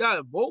 got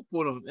to vote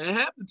for them. And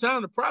half the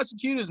time, the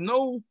prosecutors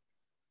know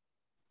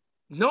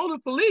the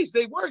police.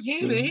 They work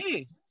hand in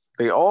hand.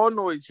 They all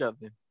know each other.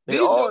 They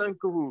all in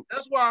cahoots.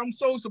 That's why I'm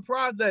so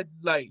surprised that,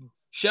 like,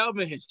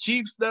 Shelvin, his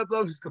chief stepped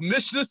up, his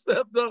commissioner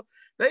stepped up.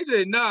 They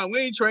said, nah, we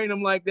ain't train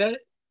them like that.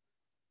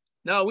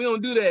 No, we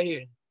don't do that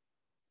here.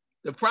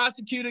 The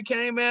prosecutor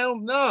came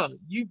out, no,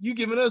 you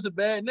giving us a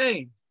bad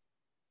name.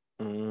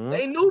 Mm-hmm.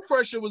 They knew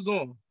pressure was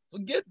on.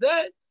 Forget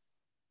that.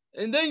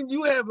 And then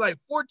you have like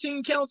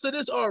 14 counts of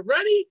this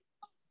already.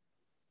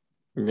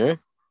 Yeah.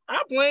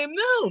 I blame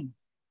them.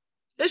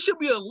 There should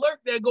be an alert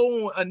that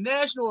go on, a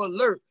national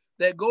alert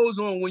that goes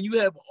on when you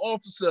have an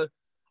officer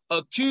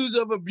accused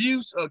of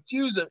abuse,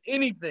 accused of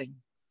anything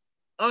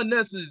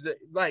unnecessary.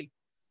 Like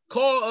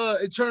call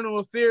internal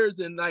affairs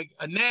and like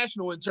a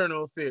national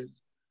internal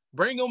affairs.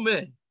 Bring them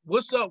in.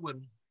 What's up with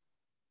them?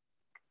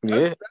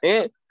 Yeah.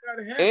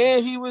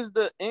 And he was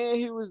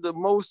the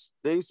most,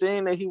 they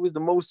saying that he was the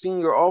most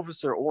senior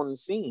officer on the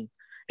scene.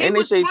 And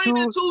they say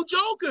two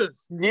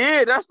jokers.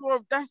 Yeah, that's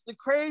the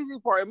crazy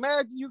part.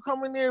 Imagine you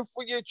coming there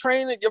for your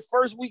training, your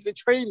first week of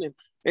training,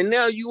 and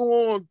now you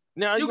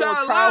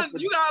got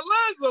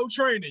Lonzo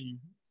training you.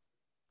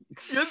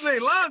 This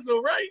ain't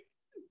Lonzo, right?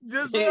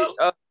 Giselle?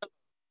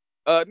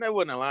 That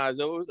wasn't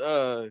Alonzo. It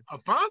was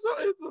Alfonso?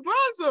 It's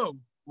Alonzo.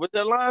 Was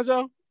that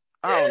Alonzo?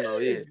 I don't know,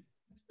 yeah.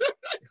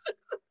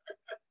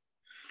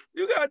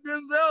 You got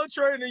Denzel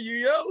training you,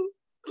 yo.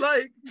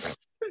 Like,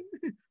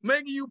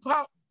 making you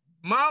pop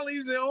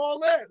mollies and all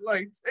that.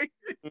 Like,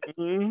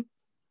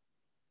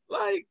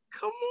 like,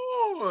 come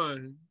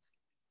on.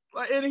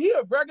 Like, and he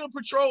a regular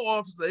patrol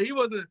officer. He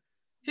wasn't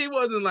He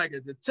wasn't like a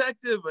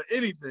detective or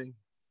anything.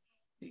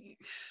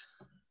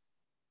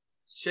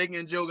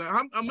 Shaking Joker.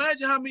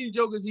 Imagine how many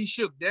Jokers he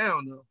shook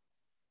down though.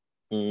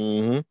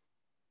 Mm-hmm.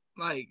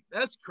 Like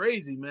that's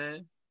crazy,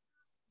 man.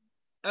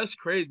 That's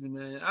crazy,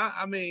 man.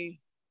 I mean,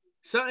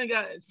 something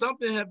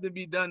have to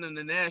be done in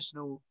the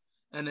national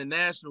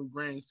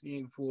grand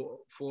scheme for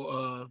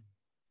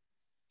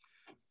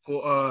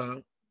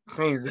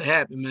things to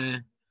happen,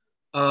 man.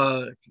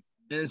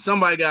 And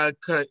somebody gotta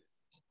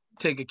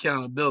take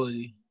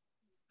accountability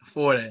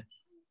for that.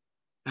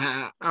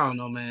 I don't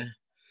know, man.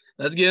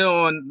 Let's get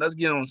on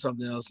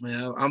something else,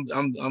 man. I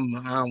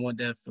don't want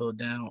that filled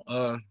down.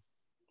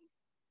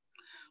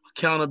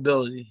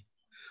 Accountability.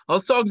 I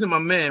was talking to my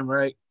man,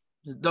 right?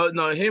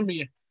 No, hear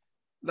me.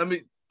 Let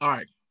me. All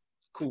right,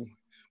 cool.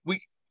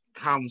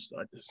 How I'm gonna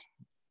start this?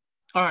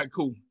 All right,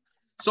 cool.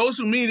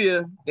 Social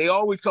media, they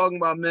always talking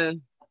about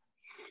men,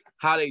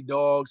 how they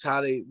dogs,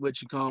 how they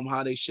what you come,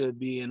 how they should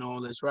be, and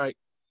all this, right?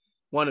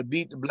 Want to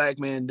beat the black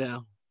man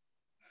down.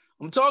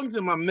 I'm talking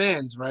to my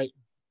man's right,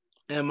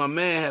 and my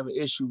man have an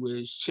issue with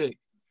his chick,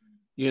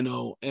 and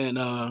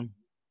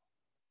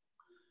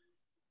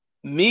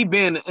me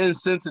being the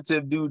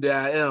insensitive dude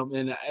that I am,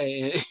 and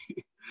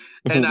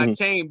I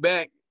came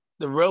back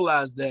to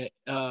realize that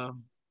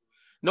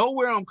know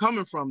where I'm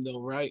coming from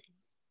though, right?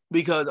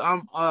 Because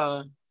I'm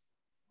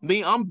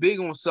big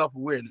on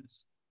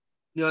self-awareness.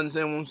 You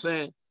understand what I'm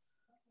saying?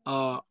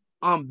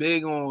 I'm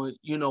big on,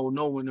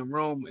 knowing the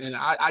room, and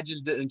I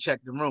just didn't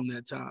check the room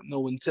that time,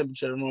 knowing the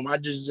temperature of the room. I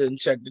just didn't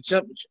check the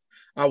temperature.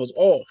 I was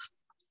off.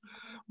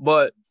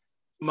 But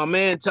my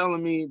man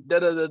telling me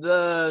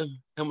him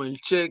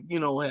and chick,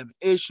 having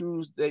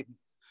issues, they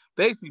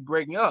basically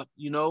breaking up,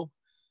 did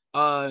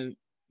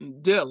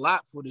a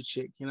lot for the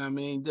chick, you know what I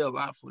mean? Did a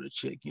lot for the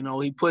chick,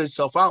 he put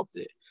himself out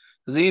there.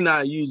 Because he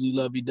not usually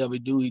lovey-dovey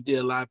dude. He did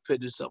a lot,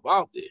 put himself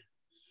out there.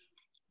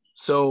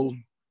 So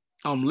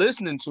I'm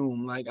listening to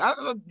him. Like,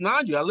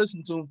 mind you, I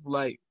listened to him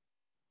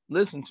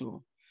listen to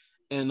him.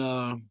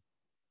 And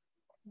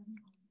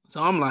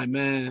so I'm like,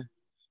 man,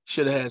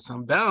 should have had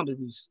some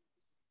boundaries.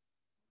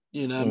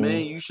 You know what I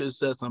mean? You should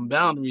set some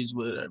boundaries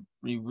with her.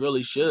 You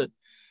really should.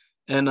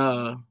 And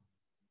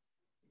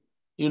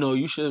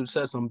you should have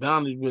set some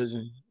boundaries with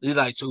him. He's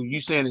like, so you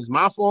saying it's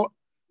my fault?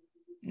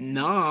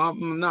 No,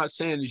 I'm not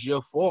saying it's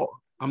your fault.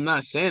 I'm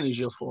not saying it's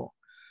your fault.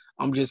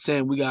 I'm just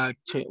saying we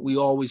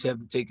always have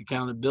to take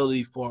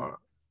accountability for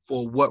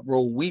what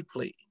role we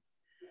play.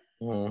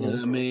 You know what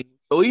I mean?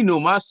 So he knew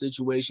my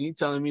situation. He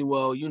telling me,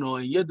 well,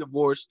 in your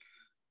divorce,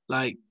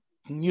 like,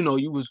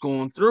 you was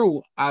going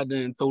through, I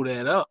didn't throw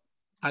that up.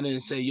 I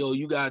didn't say, yo,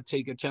 you gotta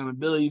take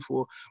accountability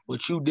for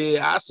what you did.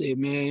 I said,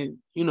 man,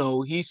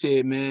 he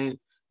said, man,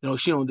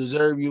 she don't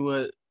deserve you.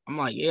 But I'm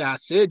like, yeah, I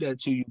said that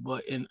to you,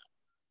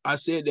 I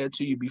said that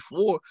to you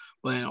before,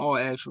 but in all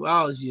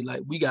actuality,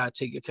 like, we gotta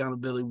take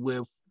accountability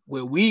with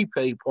where we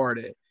pay part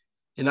at.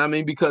 You know what I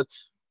mean?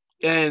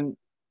 And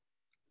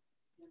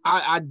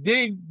I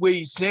dig what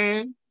he's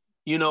saying,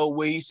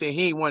 where he said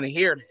he didn't want to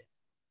hear that.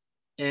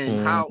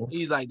 And how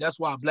he's like, that's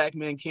why black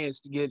men can't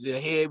get their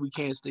head, we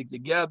can't stick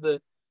together.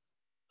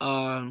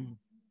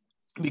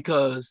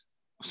 Because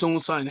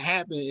soon something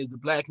happened is the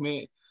black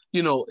man,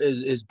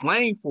 is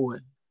blamed for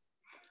it.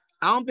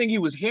 I don't think he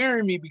was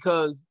hearing me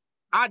because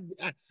I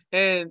think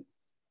it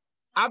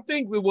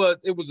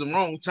was the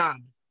wrong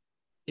timing.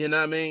 You know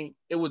what I mean?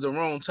 It was the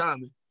wrong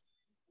timing.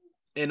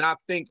 And I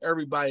think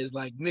everybody is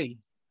like me.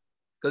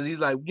 Because he's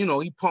like,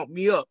 he pumped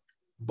me up.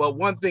 But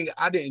one thing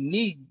I didn't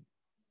need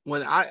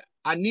when I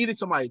needed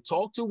somebody to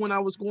talk to when I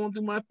was going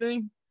through my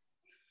thing,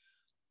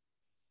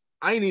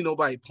 I ain't need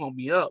nobody to pump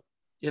me up.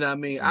 You know what I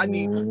mean? I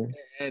need,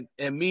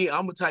 and me,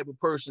 I'm a type of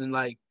person,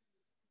 like,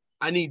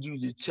 I need you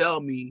to tell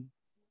me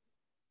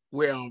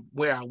where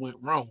I went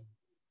wrong.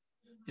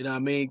 You know what I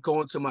mean?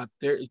 Going to a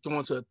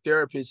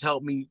therapist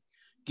helped me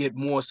get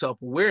more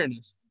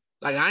self-awareness.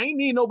 Like, I ain't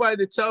need nobody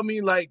to tell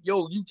me, like,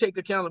 yo, you take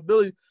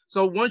accountability.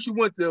 So once you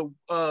went to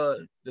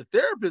the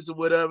therapist or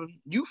whatever,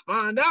 you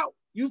find out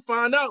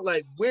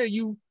like where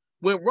you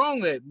went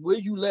wrong at, where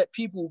you let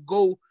people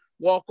go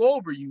walk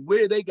over you,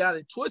 where they got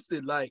it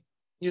twisted, like,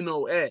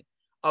 at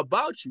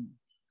about you.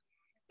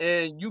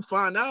 And you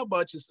find out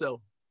about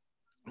yourself.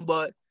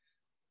 But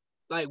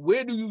like,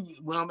 when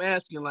I'm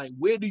asking, like,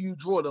 where do you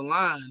draw the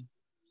line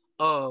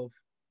of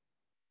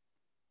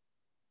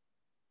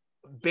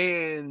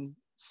being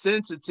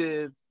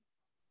sensitive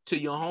to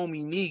your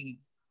homie need,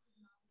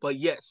 but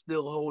yet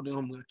still holding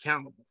him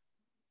accountable?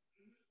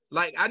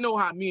 Like, I know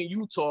how me and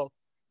you talk,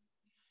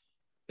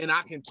 and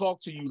I can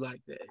talk to you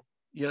like that.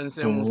 You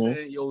understand what I'm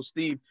saying? Yo,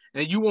 Steve,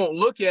 and you won't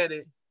look at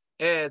it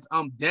as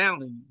I'm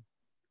downing you.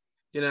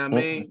 You know what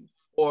I mean?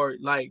 Or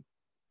like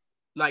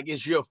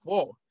it's your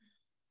fault.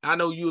 I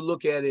know you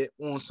look at it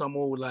on some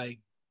old like,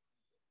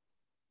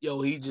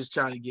 yo, he just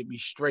trying to get me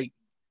straight,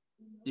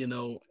 and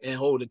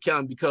hold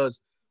account.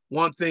 Because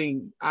one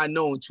thing I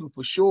know and two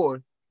for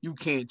sure, you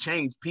can't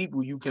change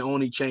people. You can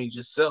only change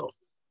yourself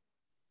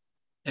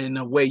and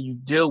the way you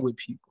deal with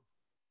people.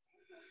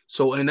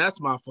 So, and that's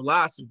my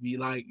philosophy.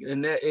 Like,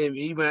 and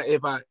even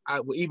if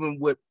even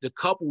with the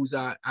couples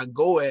I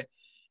go at,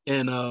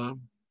 and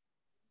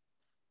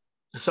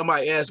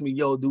somebody asked me,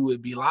 yo, do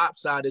it be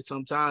lopsided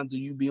sometimes?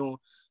 Do you be on?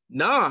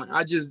 Nah,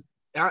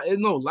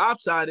 no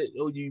lopsided.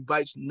 Or you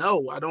bites?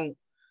 No, I don't,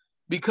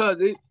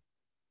 because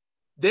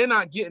they're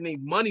not getting their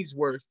money's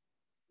worth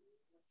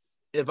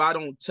if I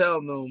don't tell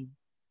them,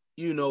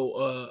 you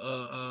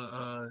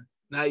know,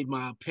 not even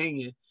my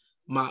opinion,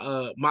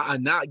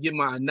 not give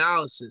my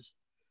analysis,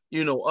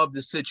 you know, of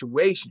the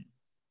situation,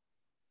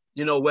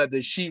 you know,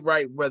 whether she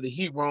right, whether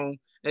he wrong,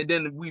 and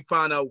then we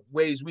find out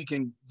ways we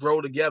can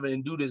grow together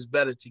and do this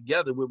better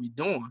together, what we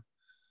doing.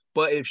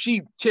 But if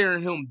she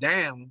tearing him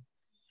down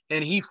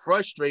and he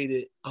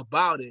frustrated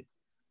about it,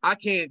 I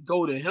can't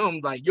go to him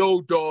like,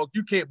 yo, dog,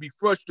 you can't be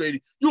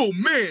frustrated. Yo,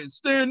 man,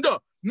 stand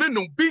up. Men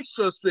don't be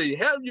frustrated.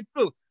 How do you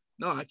feel?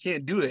 No, I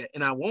can't do that,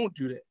 and I won't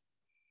do that.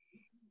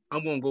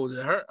 I'm gonna go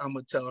to her. I'm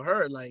gonna tell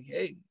her like,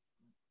 hey,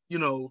 you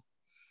know,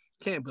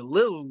 can't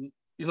belittle,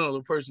 you know,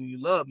 the person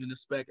you love and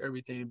expect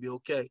everything to be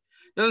okay.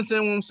 You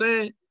understand what I'm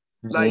saying?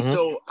 Like,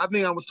 so I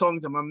think I was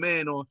talking to my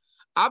man on.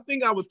 I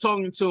think I was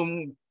talking to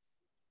him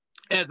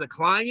as a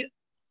client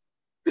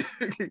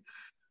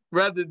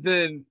rather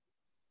than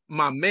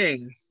my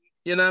man's.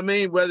 You know what I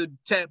mean? Rather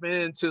tapping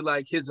into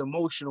like his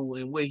emotional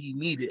and what he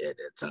needed at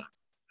that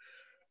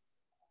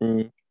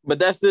time. But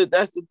that's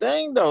the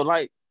thing though.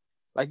 Like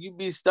you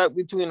be stuck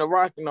between a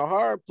rock and a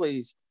hard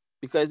place,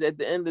 because at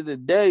the end of the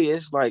day,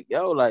 it's like,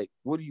 yo, like,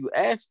 what are you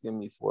asking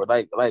me for?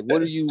 Like what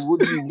do you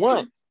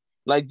want?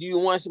 Like, do you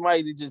want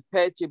somebody to just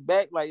pat your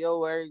back, like,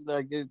 yo,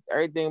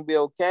 everything will be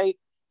okay?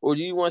 Or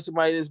do you want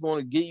somebody that's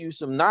going to give you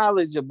some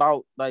knowledge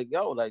about, like,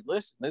 yo, like,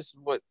 listen, this is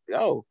what,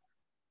 yo,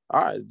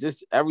 all right,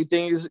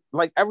 everything is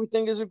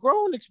a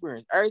growing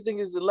experience. Everything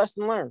is a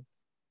lesson learned.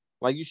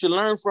 Like, you should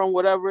learn from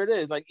whatever it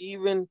is. Like,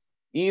 even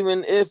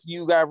if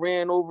you got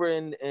ran over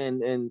and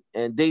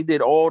they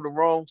did all the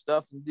wrong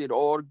stuff and did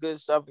all the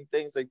good stuff and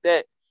things like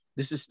that,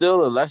 this is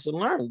still a lesson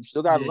learned. You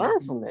still got to learn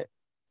from that.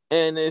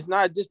 And it's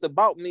not just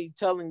about me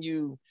telling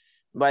you,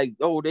 like,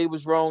 oh, they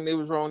was wrong. Like,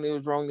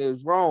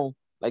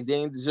 they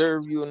didn't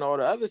deserve you and all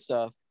the other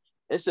stuff.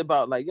 It's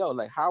about, like, yo,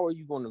 like, how are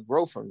you going to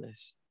grow from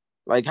this?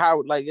 Like,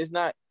 how, like, it's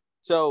not.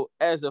 So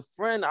as a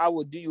friend, I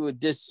would do you a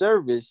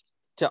disservice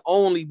to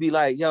only be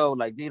like, yo,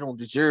 like, they don't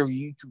deserve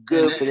you. You too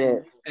good for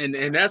that. And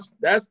that's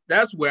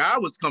where I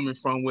was coming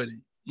from with it.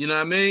 You know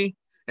what I mean?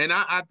 And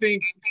I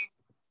think,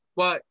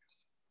 but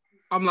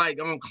I'm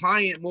like on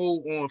client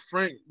mode, on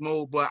friend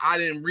mode, but I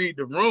didn't read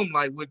the room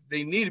like what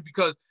they needed,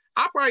 because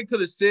I probably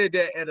could have said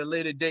that at a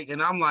later date. And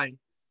I'm like,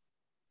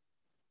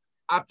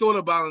 I thought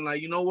about it,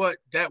 like, you know what?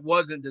 That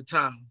wasn't the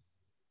time.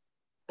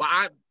 But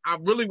I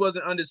really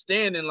wasn't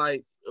understanding,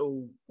 like,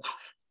 oh,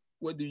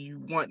 what do you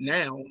want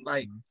now?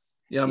 Like,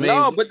 you know what I mean?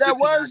 No, but that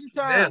was the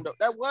time.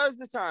 That was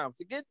the time.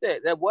 Forget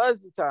that. That was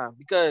the time,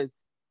 because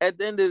at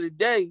the end of the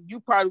day, you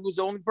probably was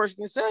the only person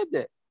that said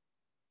that.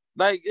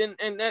 Like, and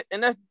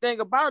that's the thing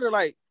about it.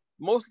 Like,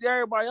 mostly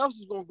everybody else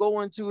is gonna go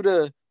into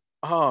the,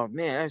 oh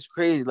man, that's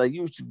crazy. Like,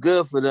 you was too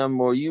good for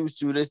them, or you was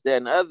too this, that,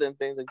 and the other, and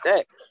things like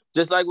that.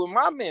 Just like with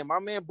my man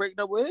breaking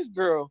up with his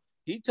girl,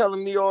 he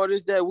telling me all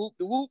this, that, whoop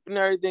the whoop and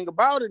everything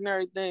about it and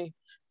everything.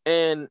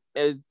 And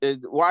as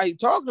why he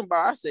talking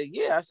about, I said,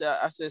 yeah, I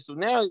said, so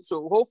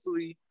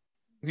hopefully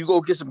you go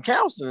get some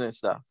counseling and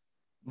stuff.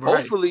 Right.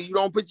 Hopefully you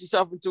don't put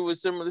yourself into a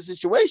similar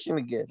situation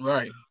again.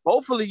 Right.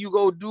 Hopefully you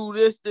go do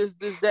this,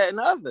 that, and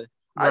other.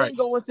 Right. I didn't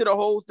go into the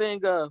whole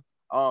thing of,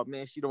 oh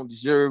man, she don't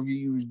deserve you.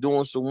 You was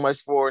doing so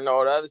much for her and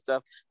all the other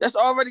stuff. That's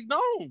already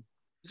known.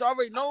 It's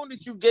already known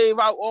that you gave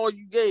out all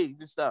you gave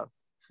and stuff.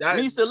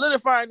 Me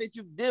solidifying that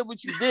you did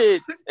what you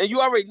did, and you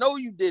already know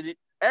you did it.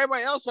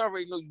 Everybody else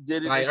already know you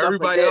did it. Like,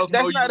 everybody else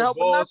know you a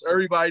boss.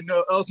 Everybody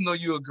else know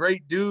you a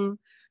great dude.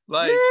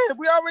 Like, yeah,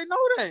 we already know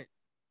that.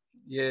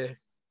 Yeah.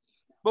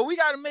 But we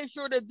got to make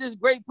sure that this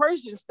great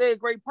person stay a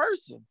great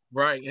person.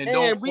 Right.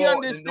 And we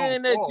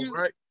understand that you,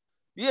 right?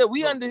 Yeah,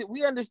 we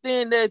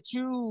understand that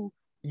you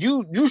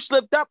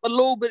slipped up a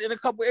little bit in a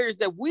couple areas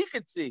that we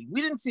could see.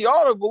 We didn't see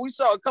all of it, but we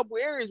saw a couple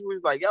areas where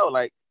it's like, yo,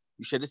 like,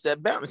 you should have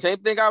set boundaries. Same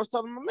thing I was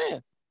telling my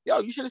man. Yo,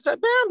 you should have set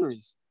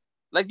boundaries.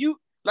 Like,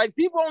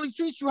 people only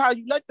treat you how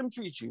you let them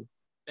treat you.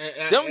 They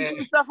don't do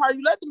the stuff how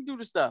you let them do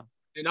the stuff.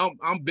 And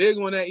I'm big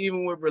on that,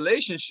 even with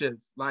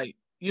relationships. Like,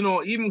 you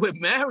know, even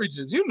with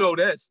marriages, you know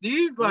that,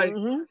 Steve. Like,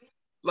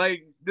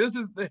 like, this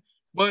is the,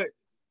 but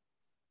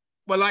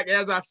like,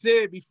 as I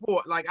said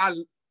before, like, I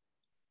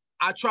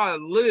try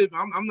to live.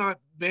 I'm not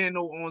being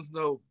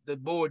on the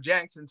Bo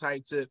Jackson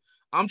type tip.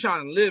 I'm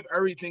trying to live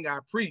everything I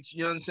preach.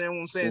 You understand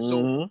what I'm saying?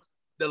 So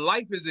the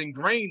life is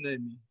ingrained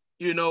in me.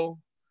 You know,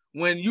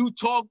 when you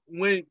talking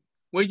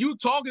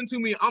to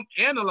me, I'm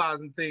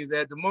analyzing things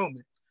at the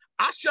moment.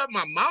 I shut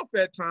my mouth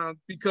at times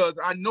because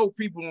I know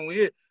people don't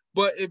hear.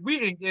 But if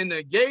we in an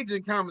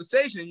engaging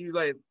conversation, you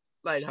like,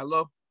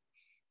 hello?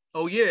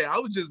 Oh yeah, I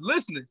was just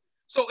listening.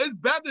 So it's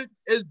better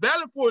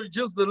for it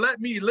just to let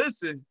me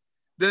listen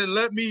than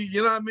let me,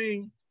 you know what I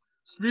mean,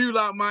 spew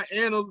out my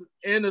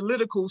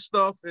analytical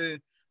stuff and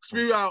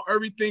spew out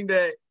everything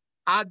that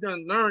I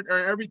done learned, or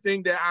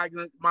everything that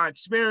my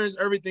experience,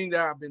 everything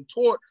that I've been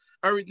taught,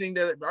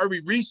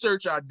 every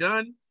research I've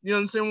done. You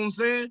understand what I'm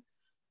saying?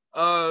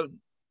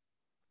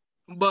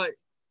 But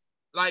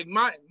like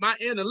my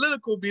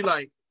analytical be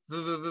like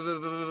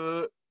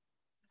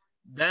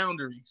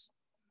boundaries,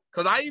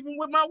 because I even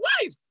with my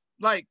wife,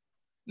 like,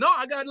 no,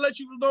 I gotta let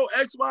you know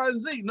X, Y, and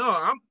Z. No,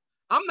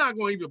 I'm not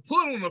gonna even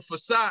put on a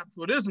facade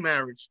for this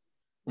marriage.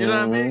 You know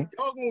what I mean?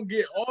 Y'all gonna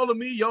get all of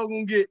me. Y'all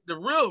gonna get the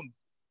real me.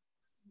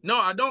 No,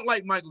 I don't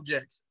like Michael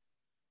Jackson.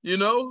 You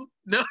know?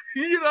 No,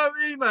 you know what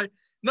I mean? Like,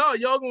 no,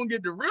 y'all gonna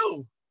get the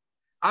real.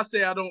 I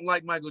say I don't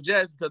like Michael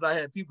Jackson because I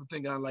had people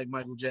think I like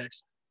Michael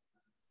Jackson.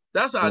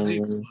 That's how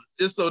deep it was,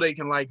 just so they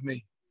can like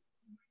me.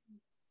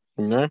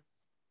 Yeah.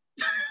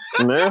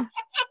 Yeah.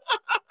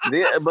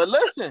 Yeah, but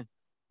listen,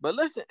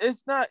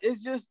 it's not,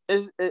 it's just,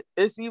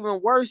 it's even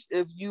worse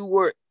if you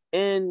were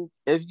in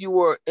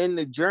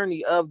the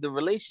journey of the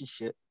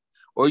relationship,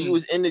 or you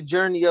was in the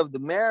journey of the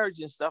marriage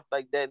and stuff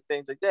like that, and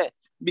things like that.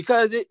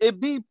 Because it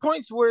be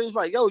points where it's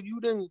like, yo,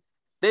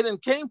 they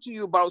didn't came to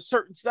you about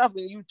certain stuff,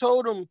 and you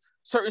told them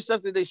certain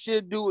stuff that they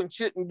should do and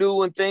shouldn't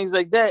do and things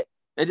like that,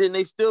 and then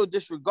they still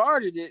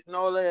disregarded it and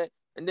all that.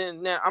 And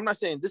then now, I'm not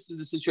saying this is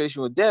a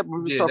situation with that, but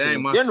I'm just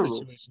talking in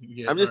general.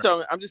 I'm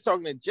just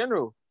talking in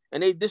general.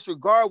 And they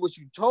disregard what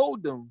you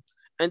told them,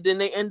 and then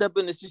they end up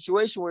in a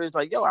situation where it's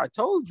like, yo, I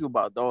told you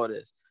about all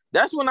this.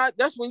 That's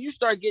when you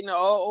start getting,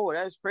 oh,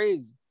 that's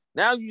crazy.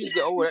 Now you just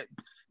get,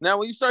 now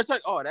when you start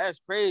talking, oh,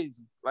 that's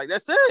crazy. Like,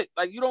 that's it.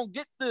 Like, you don't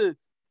get it.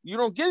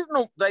 No,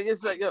 like,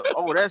 it's like,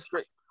 oh, that's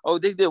great. Oh,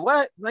 they did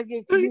what? Like,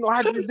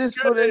 I did this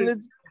for them.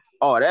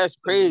 Oh, that's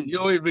crazy. You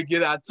don't even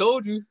get, I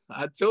told you.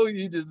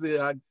 You just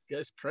said,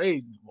 that's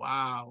crazy.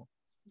 Wow.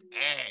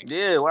 Dang.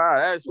 Yeah, wow,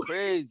 that's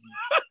crazy.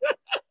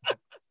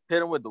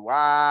 Hit him with the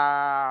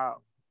wow.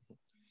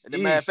 And the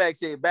matter of fact,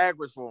 say it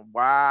backwards for him.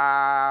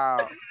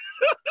 Wow.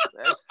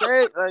 That's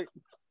crazy. Like,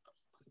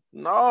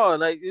 no,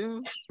 like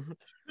you're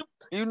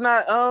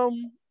not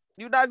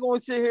going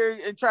to sit here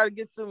and try to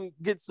get some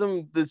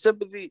the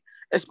sympathy,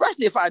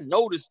 especially if I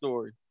know the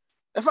story.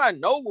 If I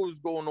know what was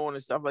going on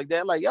and stuff like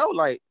that, like, yo,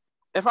 like,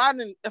 if I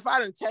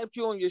didn't tap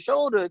you on your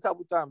shoulder a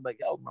couple times, like,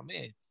 yo, my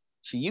man,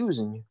 she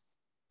using you.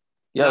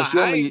 Yo, she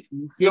only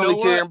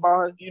caring about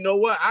her. You know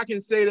what? I can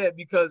say that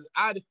because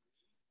I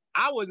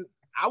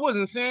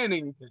wasn't saying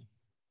anything.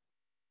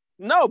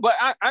 No, but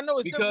I know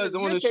it's because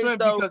on the strength,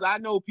 because I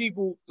know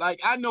people, like,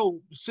 I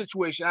know the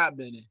situation I've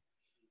been in,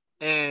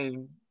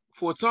 and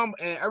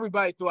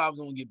everybody thought I was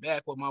gonna get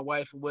back with my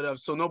wife or whatever,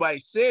 so nobody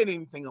said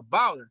anything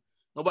about her.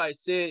 Nobody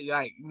said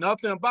like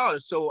nothing about her.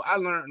 So I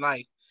learned,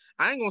 like,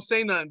 I ain't gonna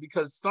say nothing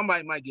because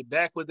somebody might get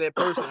back with that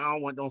person. I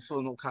don't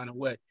feel no kind of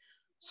way.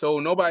 So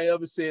nobody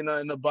ever said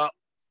nothing about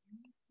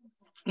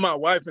my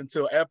wife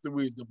until after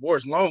we was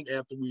divorced, long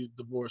after we was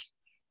divorced,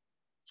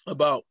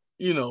 about,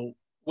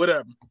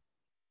 whatever.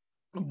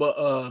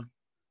 But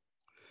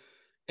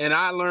and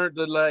I learned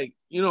that, like,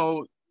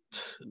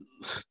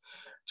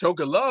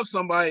 Joker love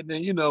somebody,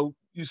 then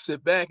you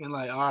sit back and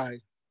like, all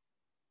right,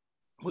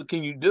 what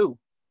can you do?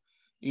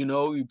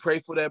 You pray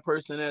for that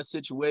person in that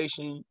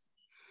situation,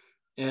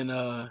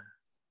 and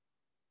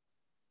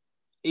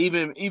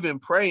even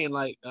praying,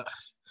 like,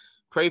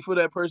 pray for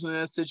that person in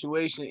that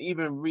situation.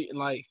 Even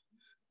like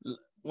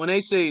when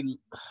they say,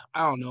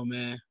 I don't know,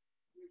 man.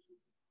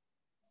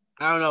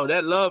 I don't know.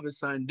 That love is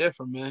something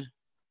different, man.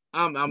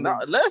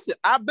 Listen,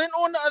 I've been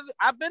on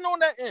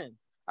that end.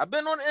 I've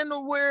been on the end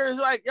of where it's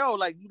like, yo,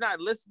 like, you're not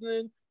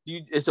listening.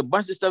 It's a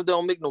bunch of stuff that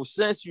don't make no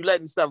sense. You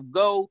letting stuff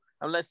go.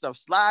 I'm letting stuff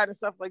slide and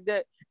stuff like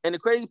that. And the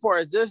crazy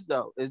part is this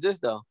though.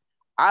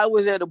 I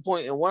was at a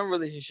point in one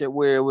relationship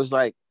where it was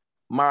like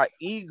my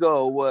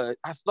ego was,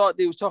 I thought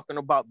they was talking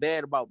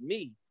bad about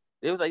me.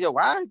 It was like, yo,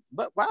 why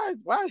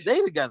is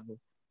they together?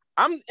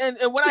 And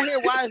when I hear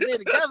why is they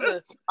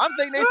together, I'm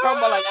thinking they talking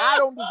about like, I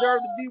don't deserve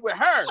to be with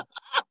her.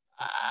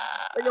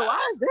 Like, yo,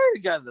 why is they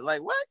together?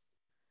 Like, what?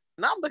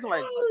 And I'm looking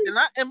like,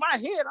 in my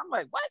head, I'm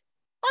like, what?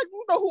 Like,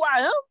 you know who I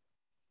am?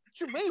 What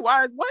you mean?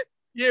 Why? What?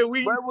 Yeah,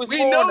 we know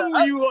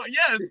who you are.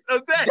 Yes,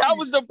 exactly. That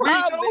was the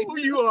problem. We know who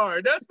you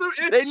are. That's the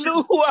issue. They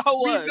knew who I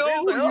was. We know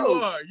who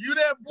you are. You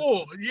that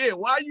bull. Yeah,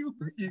 why you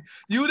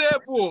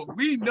that bull?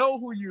 We know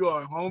who you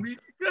are, homie.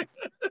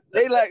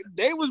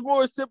 They was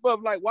more simple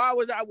of like, why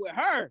was I with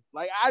her?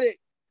 Like, I didn't,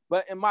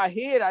 but in my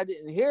head, I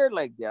didn't hear it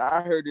like that.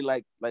 I heard it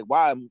like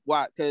why?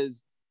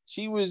 Because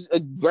she was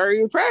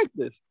very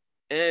attractive,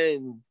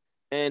 and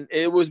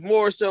it was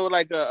more so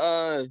like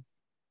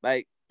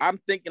like, I'm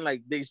thinking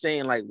like they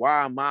saying like,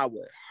 why am I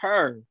with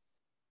her?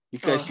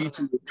 Because she's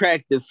too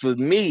attractive for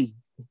me.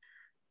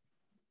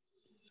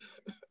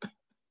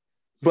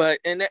 But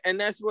and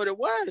that's what it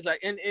was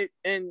like, and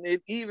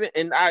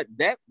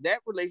that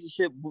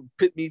relationship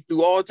put me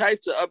through all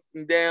types of ups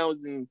and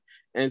downs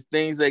and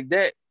things like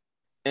that,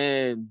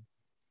 and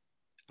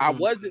I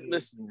wasn't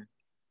listening.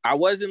 I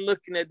wasn't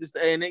looking at this,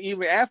 and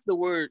even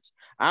afterwards,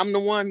 I'm the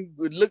one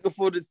looking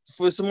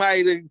for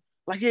somebody to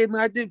like, hey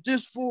man, I did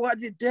this I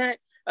did that.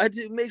 I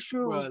didn't make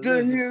sure it was Bro,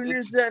 good listen, here and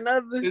this, that, and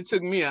other. it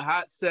took me a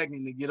hot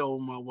second to get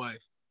over my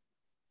wife,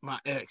 my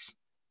ex.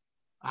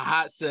 A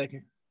hot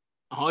second.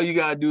 All you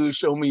gotta do is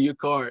show me your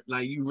card.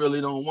 Like you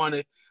really don't want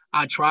it.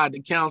 I tried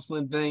the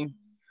counseling thing.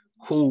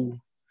 Cool.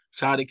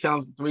 Tried to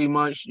counsel 3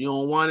 months. You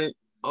don't want it.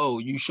 Oh,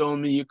 you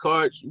showing me your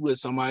cards. You with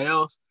somebody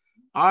else.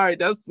 All right,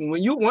 that's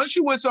when you once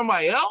you with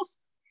somebody else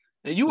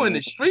and you in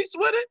the streets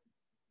with it,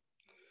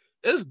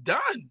 it's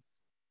done.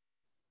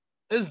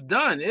 It's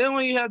done. It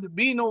don't even have to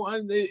be no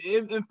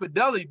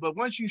infidelity. But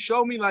once you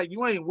show me like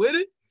you ain't with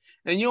it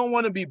and you don't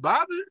want to be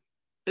bothered,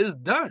 it's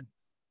done.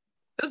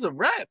 It's a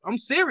wrap. I'm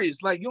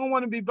serious. Like you don't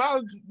want to be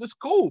bothered. It's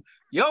cool.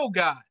 Yo,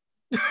 God.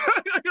 You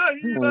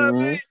know what I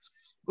mean?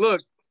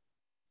 Look,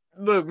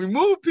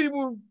 remove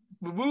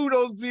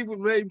those people,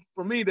 maybe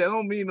for me that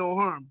don't mean no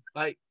harm.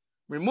 Like,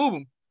 remove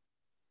them.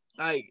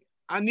 Like,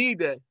 I need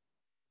that.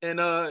 And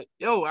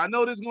yo, I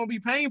know this is gonna be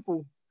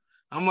painful.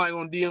 I'm like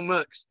on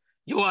DMX.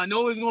 Yo, I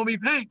know it's gonna be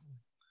painful,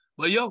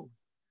 but yo,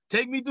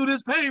 take me through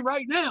this pain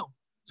right now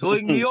so it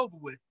can be over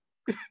with.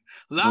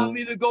 Allow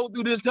me to go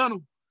through this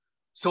tunnel.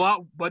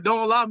 But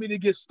don't allow me to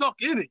get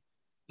stuck in it.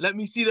 Let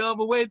me see the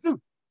other way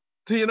through.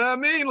 You know what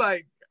I mean?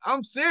 Like,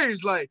 I'm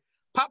serious. Like,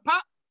 pop,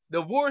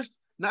 divorce,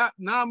 9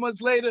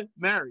 months later,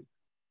 married.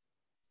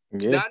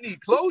 Yeah. Do I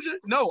need closure?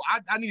 No,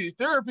 I need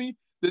therapy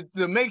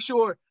to make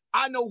sure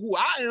I know who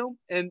I am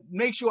and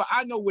make sure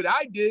I know what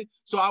I did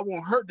so I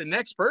won't hurt the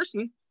next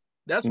person.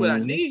 That's what I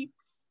need.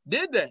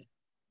 Did that.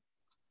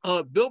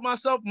 Built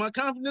myself, my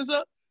confidence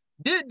up.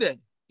 Did that.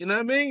 You know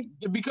what I mean?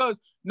 Because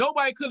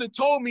nobody could have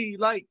told me,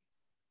 like,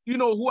 you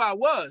know, who I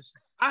was.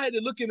 I had to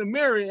look in the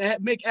mirror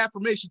and make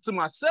affirmation to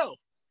myself.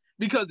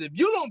 Because if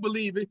you don't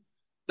believe it,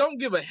 don't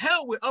give a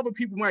hell what other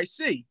people might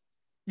see.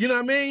 You know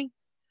what I mean?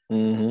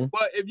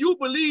 But if you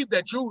believe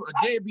that you're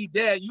a deadbeat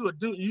dad, you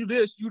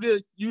this, you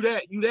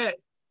that,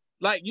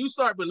 like you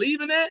start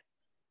believing that,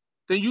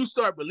 then you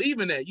start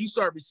believing that. You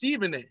start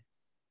receiving that.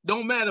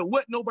 Don't matter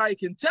what nobody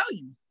can tell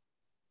you.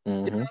 You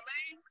know what I mean?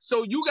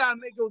 So you gotta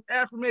make those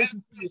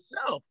affirmations to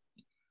yourself.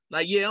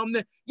 Like, yeah, I'm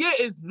there. Yeah,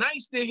 it's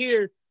nice to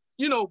hear,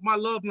 you know, my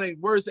love language,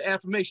 words of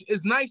affirmation.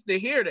 It's nice to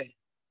hear that.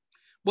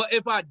 But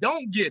if I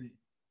don't get it,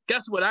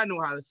 guess what I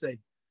know how to say?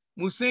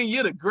 Muhsin,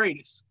 you're the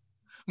greatest.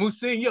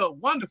 Muhsin, you're a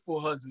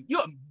wonderful husband.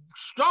 You're a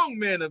strong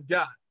man of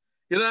God.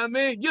 You know what I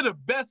mean? You're the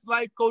best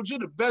life coach. You're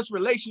the best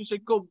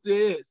relationship coach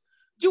there is.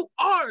 You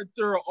are a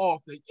thorough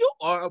author. You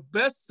are a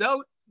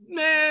bestseller.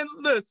 Man,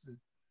 listen.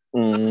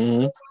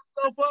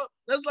 Myself up.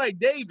 That's like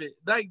David.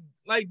 Like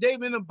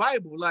David in the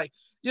Bible. Like,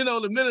 you know,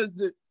 the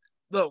minutes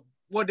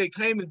what they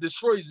came and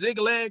destroyed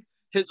Ziklag,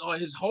 his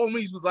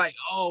homies was like,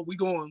 oh, we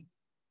going,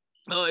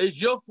 it's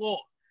your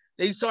fault.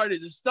 They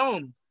started to stone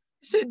him.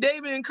 He said,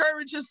 David,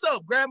 encourage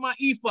yourself. Grab my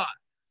ephod.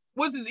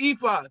 What's his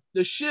ephod?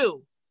 The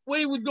shield. Where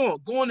he was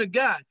going to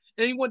God.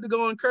 And he went to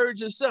go encourage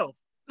himself.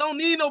 Don't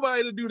need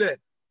nobody to do that.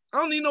 I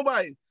don't need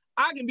nobody.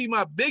 I can be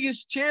my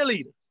biggest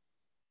cheerleader.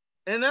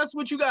 And that's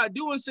what you got to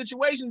do in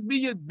situations. Be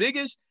your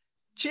biggest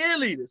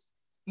cheerleaders.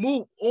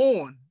 Move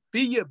on.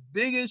 Be your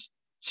biggest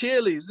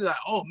cheerleaders. It's like,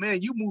 oh,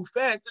 man, you move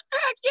fast.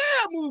 Heck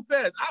yeah, I move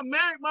fast. I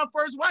married my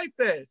first wife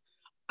fast.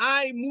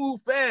 I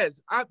move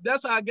fast.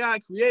 That's how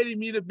God created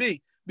me to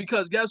be.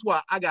 Because guess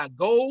what? I got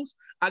goals.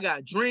 I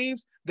got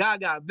dreams.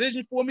 God got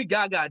vision for me.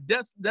 God got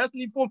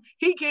destiny for me.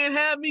 He can't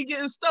have me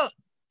getting stuck.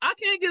 I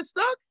can't get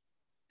stuck.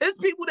 It's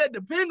people that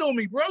depend on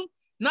me, bro.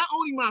 Not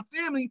only my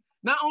family,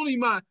 not only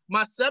my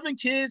 7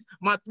 kids,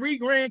 my 3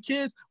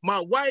 grandkids, my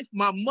wife,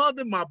 my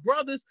mother, my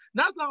brothers.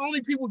 That's not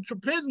only people that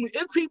depend on me.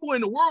 It's people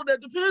in the world that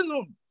depend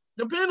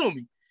on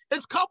me.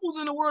 It's couples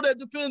in the world that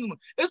depend on me.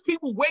 It's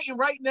people waiting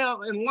right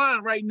now in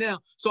line right now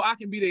so I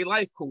can be their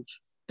life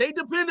coach. They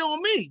depend on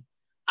me.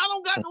 I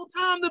don't got no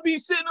time to be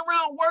sitting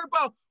around worried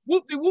about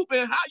whoop-de-whoop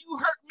and how you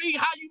hurt me,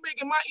 how you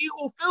making my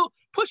ego feel.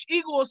 Push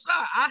ego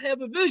aside. I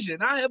have a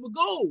vision. I have a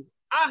goal.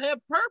 I have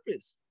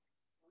purpose.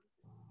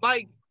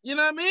 Like, you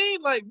know what I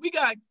mean? Like, we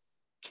got to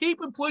keep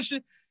it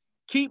pushing,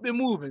 keep it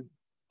moving.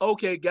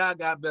 Okay, God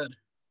got better.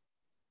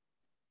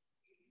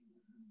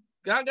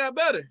 God got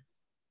better.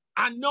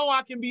 I know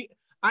I can be,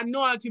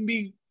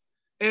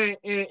 and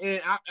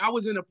I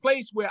was in a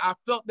place where I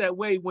felt that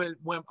way when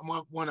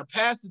a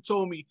pastor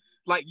told me,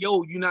 like,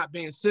 yo, you're not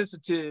being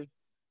sensitive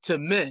to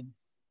men,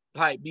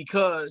 like,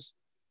 because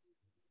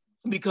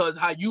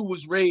how you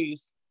was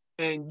raised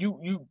and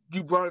you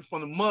brought it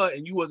from the mud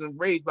and you wasn't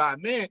raised by a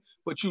man,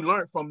 but you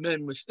learned from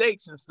men's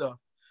mistakes and stuff.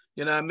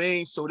 You know what I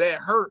mean? So that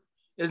hurt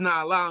is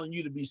not allowing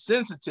you to be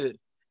sensitive.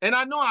 And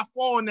I know I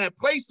fall in that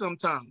place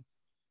sometimes.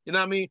 You know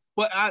what I mean?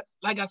 But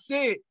like I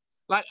said,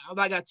 like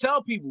I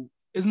tell people,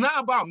 it's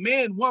not about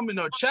man, woman,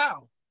 or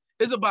child.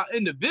 It's about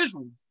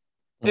individual.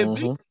 If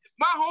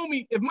my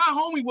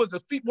homie was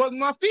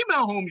my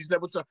female homies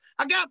that was talking,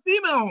 I got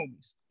female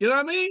homies. You know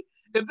what I mean?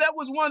 If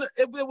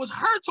it was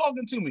her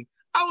talking to me,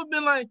 I would have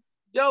been like,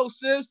 yo,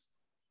 sis,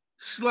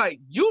 like,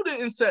 you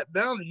didn't set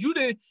boundaries.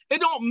 It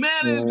don't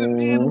matter if it's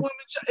man, woman,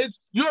 child.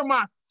 You're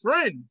my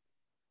friend.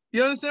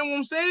 You understand what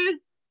I'm saying?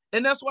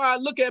 And that's why I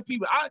look at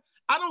people. I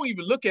don't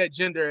even look at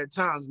gender at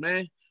times,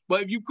 man.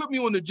 But if you put me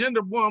on the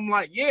gender board, I'm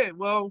like, yeah,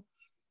 well,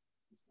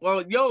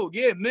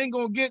 men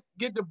gonna get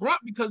the brunt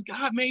because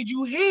God made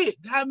you head.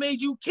 God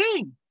made you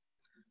king.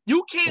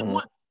 You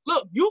can't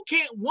you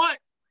can't want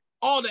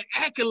all the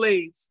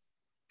accolades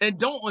and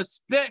don't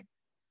expect,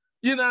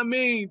 you know what I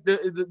mean, the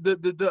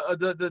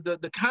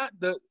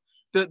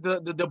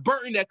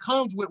burden that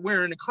comes with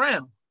wearing the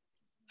crown.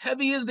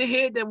 Heavy is the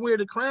head that wear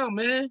the crown,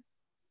 man.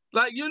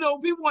 Like, you know,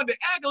 people want the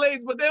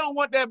accolades, but they don't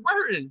want that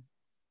burden.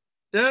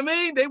 You know what I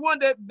mean? They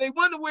want to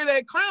wear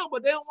that crown,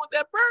 but they don't want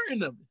that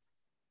burden of it.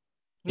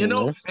 You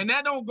know, and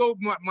that don't go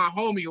my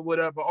homie or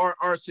whatever,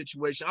 our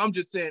situation. I'm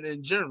just saying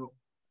in general.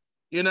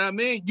 You know what I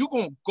mean? You're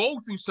going to go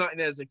through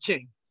something as a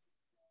king.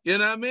 You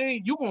know what I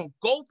mean? You're going to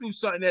go through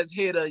something as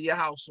head of your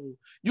household.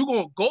 You're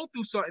going to go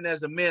through something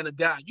as a man of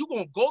God. You're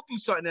going to go through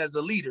something as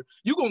a leader.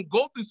 You're going to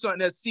go through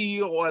something as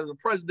CEO or as a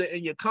president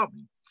in your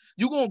company.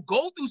 You're going to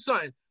go through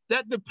something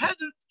that the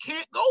peasants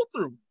can't go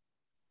through.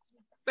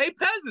 They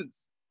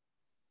peasants.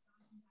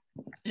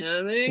 You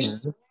know what I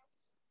mean?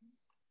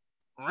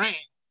 Rant.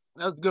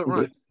 That was a good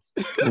run.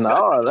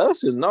 No,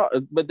 that's not.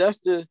 But that's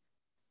the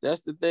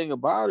thing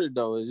about it,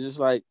 though. It's just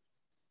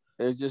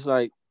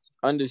like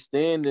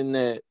understanding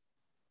that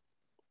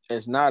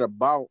it's not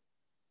about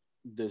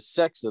the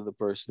sex of the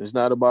person. It's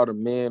not about a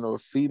man or a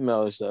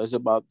female. It's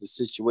about the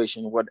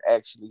situation, what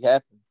actually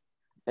happened,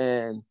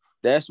 and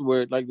that's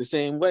where, like, the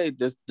same way.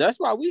 That's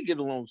why we get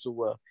along so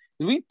well.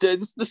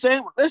 It's the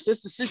same. It's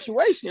just the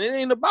situation. It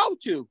ain't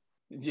about you.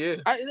 Yeah,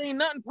 it ain't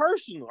nothing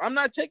personal. I'm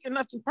not taking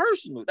nothing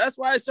personal. That's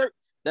why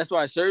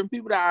certain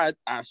people that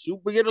I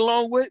super get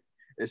along with,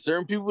 and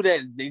certain people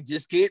that they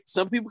just can't.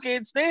 Some people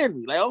can't stand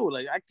me. Like, oh,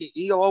 like I can't.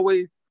 He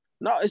always.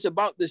 No, it's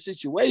about the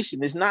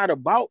situation. It's not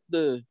about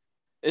the.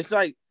 It's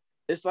like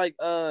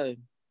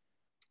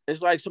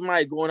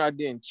somebody going out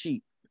there and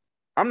cheat.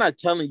 I'm not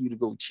telling you to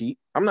go cheat.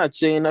 I'm not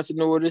saying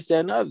nothing or this, that,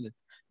 and other.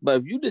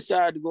 But if you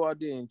decide to go out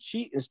there and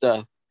cheat and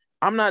stuff,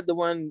 I'm not the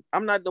one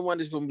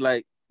that's gonna be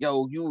like,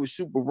 yo, you were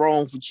super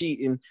wrong for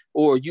cheating,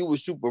 or you were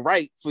super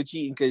right for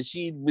cheating because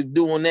she was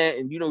doing that,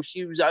 and you know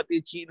she was out there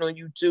cheating on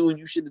you too, and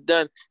you should have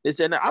done this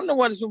and that. I'm the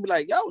one that's gonna be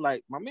like, yo,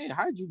 like, my man,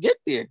 how did you get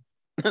there?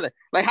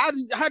 Like, how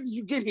did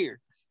you get here?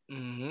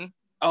 Mm-hmm.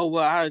 Oh,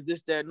 well,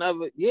 this, that, and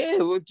other. Yeah,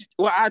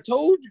 well, I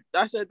told you.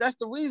 I said that's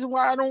the reason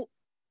why I don't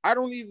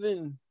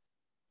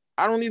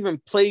even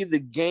play the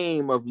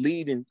game of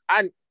leading.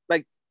 I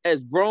like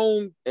as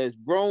grown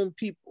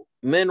people,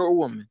 men or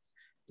women,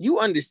 you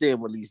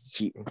understand what leads to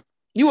cheating.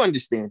 You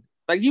understand.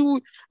 I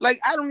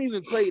don't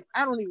even play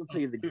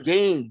the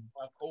game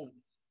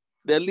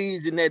that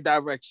leads in that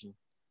direction.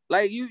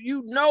 Like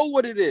you know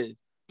what it is.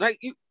 Like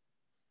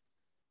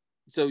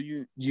so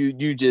you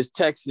just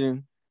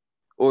texting,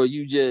 or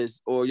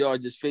y'all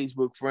just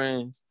Facebook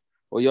friends,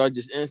 or y'all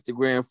just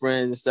Instagram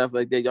friends and stuff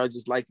like that. Y'all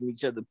just liking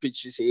each other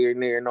pictures here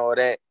and there and all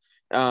that.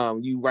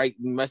 You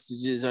writing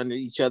messages under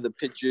each other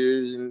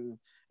pictures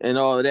and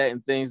all of that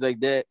and things like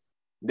that.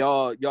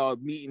 Y'all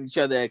meeting each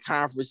other at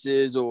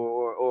conferences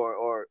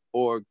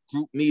or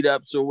group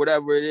meetups or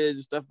whatever it is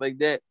and stuff like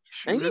that.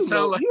 And you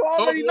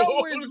already know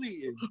where it's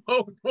leading.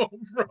 Oh,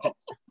 bro.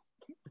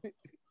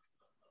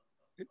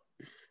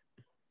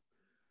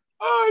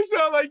 Oh, it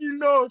sounds like you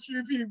know a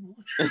few people.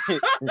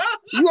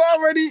 you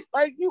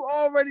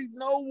already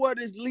know what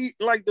is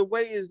like the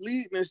way it's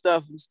leading and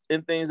stuff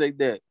and things like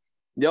that.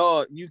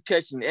 Y'all, you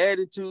catching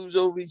attitudes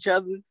over each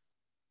other.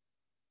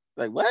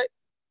 Like, what?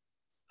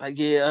 Like,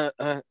 yeah,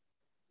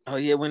 oh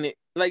yeah, when it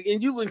like,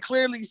 and you can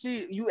clearly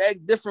see you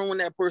act different when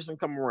that person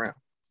come around.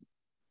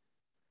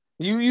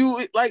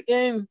 You like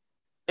and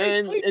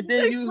then you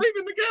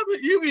sleeping together.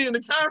 You be in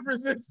the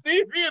conference and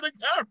Steve be in the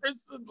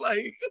conference,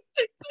 like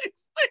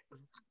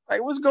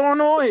like, what's going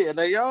on here?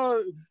 Like,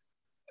 y'all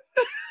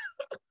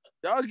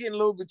getting a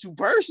little bit too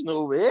personal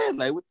over here.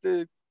 Like, what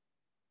the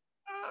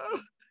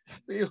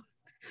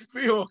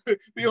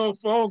be on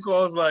phone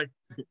calls like,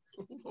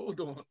 hold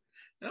on.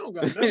 That don't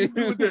got nothing to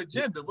do with the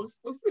agenda. What's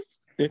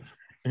this?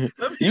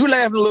 You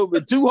laughing a little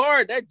bit too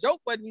hard. That joke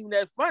wasn't even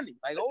that funny.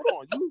 Like, hold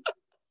on.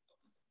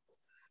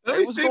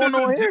 What's going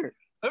on here?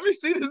 Let me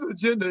see this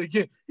agenda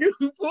again. You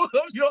pull up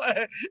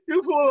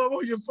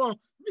on your phone.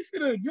 Let me see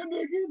the agenda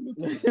again.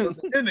 This is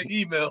in the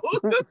email.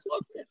 This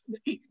was in the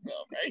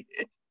email right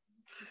here.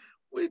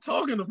 What are you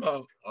talking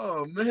about?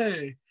 Oh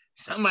man.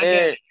 Somebody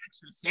got an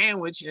extra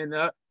sandwich and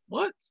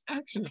what's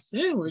extra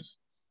sandwich?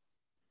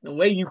 The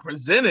way you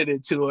presented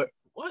it to her.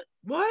 What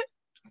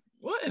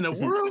in the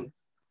world?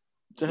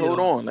 So hold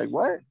on, like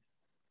what?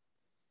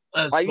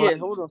 Yeah,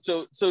 hold on.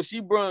 So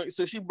she brung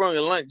a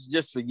lunch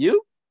just for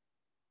you?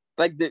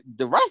 Like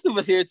the rest of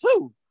us here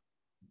too.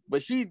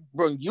 But she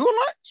brung you a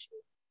lunch?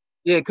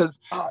 Yeah, because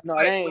no,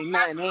 it ain't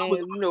nothing.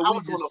 You know, we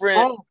just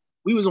friends.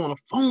 We was on the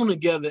phone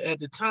together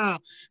at the time,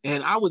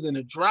 and I was in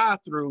a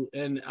drive-through,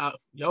 and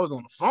y'all was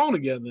on the phone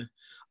together.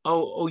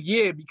 Oh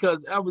yeah,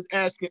 because I was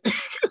asking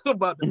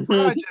about the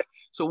project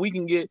so we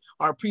can get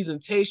our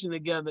presentation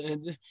together,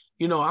 and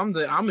you know, I'm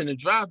in the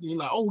drive-through.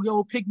 Like, oh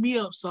yo, pick me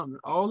up something,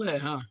 all that,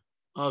 huh?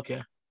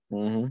 Okay.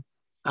 Mm-hmm.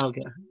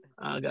 Okay.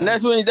 And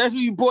that's when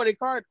you bought a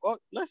card. Oh,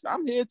 listen,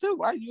 I'm here too.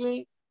 Why you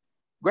ain't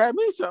grab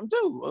me something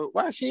too?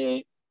 Why she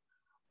ain't?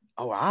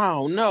 Oh, I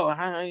don't know.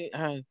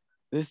 I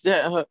this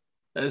that.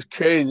 That's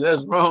crazy.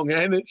 That's wrong,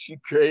 ain't it? She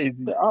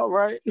crazy. All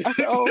right. I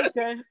said, oh,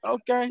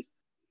 okay.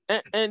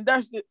 And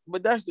that's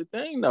the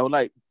thing though.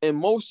 Like in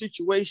most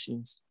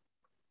situations,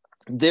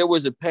 there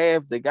was a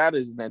path that got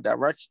us in that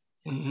direction.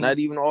 Mm-hmm. Not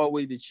even all the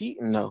way to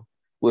cheating though.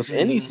 With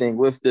anything,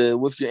 with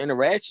your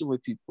interaction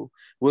with people,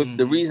 with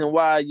the reason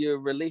why your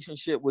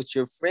relationship with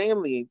your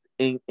family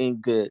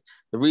ain't good,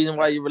 the reason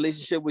why your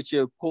relationship with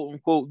your quote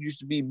unquote used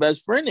to be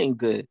best friend ain't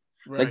good.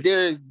 Right. Like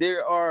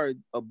there are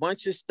a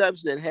bunch of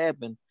steps that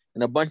happen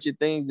and a bunch of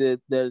things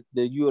that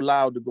you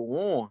allowed to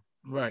go on.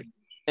 Right.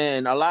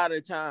 And a lot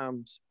of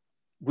times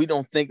we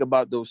don't think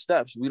about those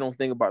steps. We don't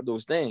think about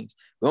those things.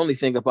 We only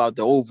think about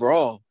the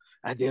overall.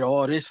 I did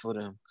all this for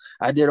them.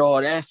 I did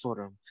all that for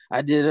them.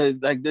 I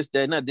did like this,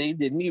 that, and that. They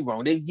did me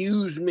wrong. They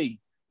used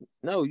me.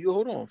 No, you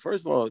hold on.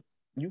 First of all,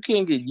 you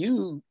can't get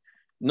used.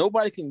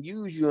 Nobody can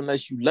use you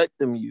unless you let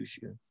them use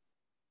you.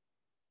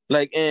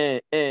 Like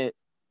and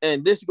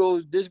this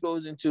goes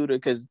into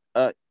because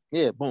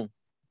boom,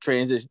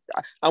 transition.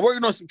 I'm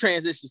working on some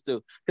transitions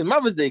too because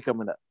Mother's Day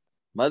coming up.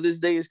 Mother's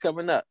Day is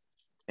coming up,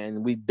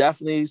 and we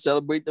definitely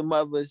celebrate the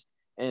mothers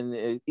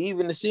and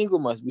even the single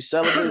mothers. We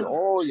celebrate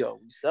all y'all.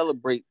 We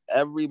celebrate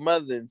every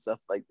mother and stuff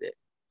like that.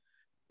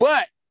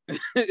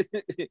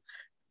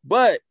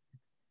 But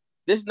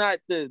this not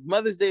the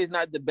Mother's Day is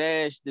not the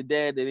bash the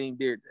dad that ain't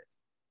there.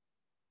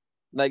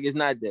 Like it's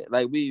not that.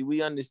 Like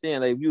we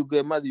understand. Like if you a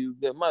good mother, you a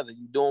good mother.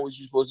 You doing what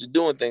you're supposed to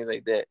do and things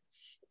like that.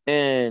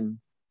 And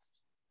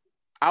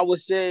I would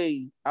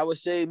say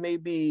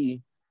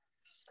maybe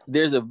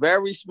there's a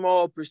very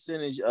small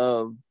percentage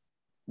of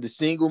the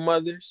single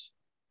mothers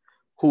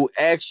who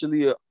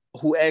actually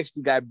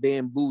got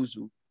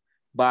bamboozled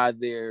by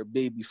their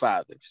baby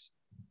fathers.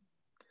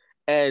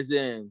 As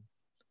in,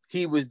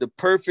 he was the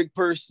perfect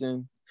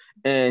person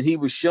and he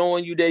was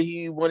showing you that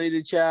he wanted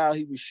a child.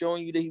 He was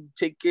showing you that he would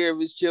take care of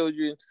his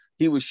children.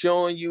 He was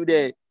showing you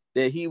that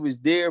he was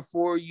there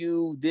for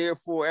you, there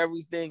for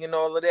everything and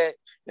all of that.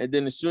 And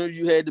then as soon as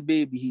you had the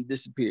baby, he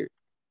disappeared.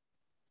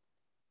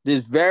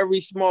 There's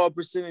very small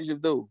percentage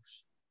of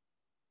those.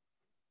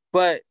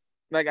 But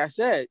like I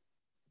said,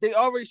 they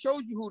already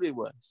showed you who they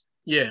was.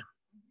 Yeah.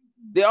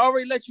 They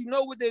already let you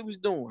know what they was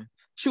doing.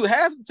 Shoot,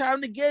 half the time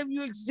they gave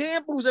you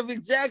examples of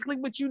exactly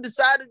what you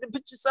decided to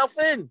put yourself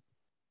in.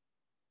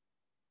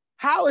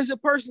 How is a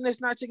person that's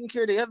not taking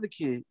care of the other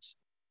kids?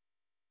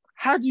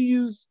 How do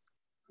you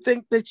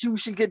think that you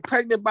should get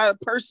pregnant by a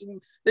person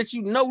that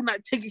you know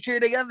not taking care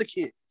of the other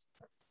kids?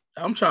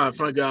 I'm trying to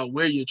figure out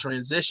where you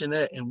transition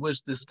at and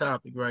what's this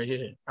topic right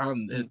here.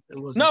 The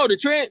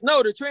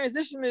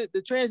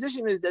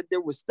transition is that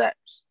there were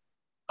steps.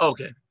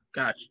 Okay,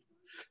 gotcha.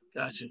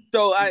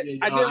 So I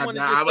didn't want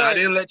to. I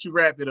didn't let you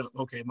wrap it up.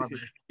 Okay, my bad.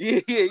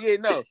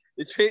 No.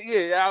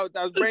 I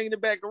was bringing it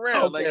back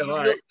around. Okay, all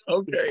right.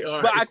 All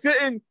right. But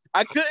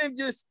I couldn't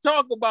just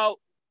talk about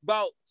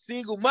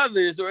single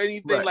mothers or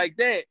anything like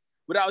that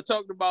without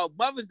talking about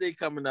Mother's Day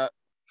coming up,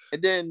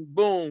 and then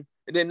boom,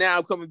 and then now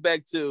I'm coming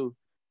back to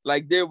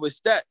like there were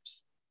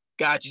steps.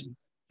 Got you.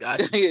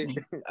 Got you.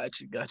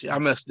 I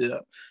messed it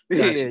up.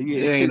 Yeah.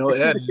 There ain't no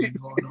editing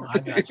going on.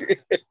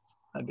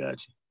 I got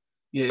you.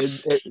 Yeah.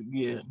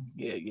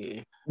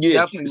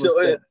 Definitely.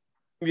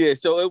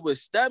 So it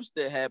was steps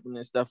that happened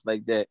and stuff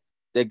like that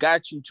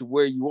got you to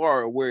where you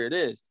are or where it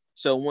is.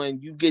 So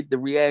when you get the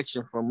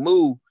reaction from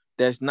Moo,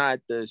 that's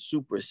not the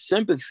super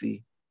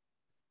sympathy,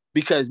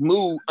 because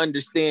Moo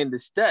understand the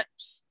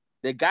steps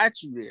that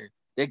got you there,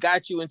 that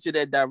got you into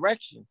that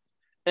direction.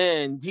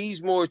 And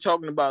he's more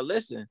talking about,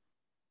 listen,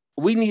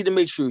 we need to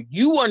make sure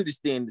you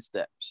understand the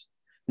steps,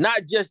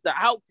 not just the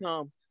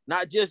outcome,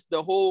 not just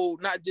the whole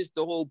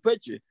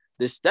picture.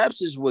 The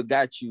steps is what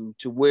got you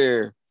to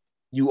where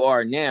you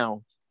are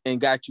now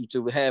and got you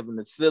to having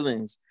the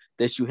feelings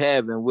that you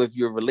having with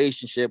your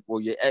relationship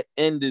or your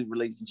ended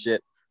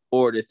relationship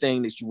or the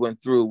thing that you went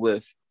through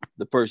with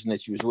the person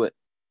that you was with.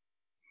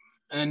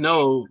 And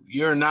no,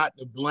 you're not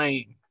to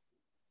blame.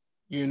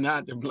 You're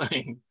not to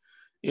blame.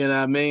 You know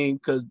what I mean?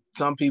 Because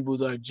some people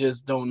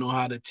just don't know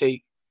how to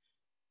take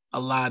a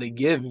lot of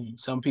giving.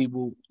 Some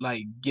people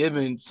like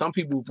giving. Some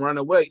people run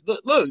away.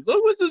 Look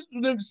what this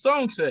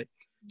song say.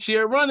 She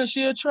a runner,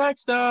 she a track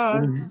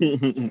star.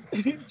 She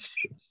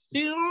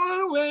don't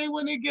run away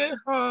when it get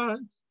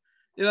hard.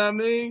 You know what I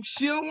mean?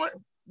 She don't want,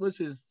 what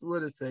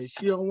it say?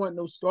 She don't want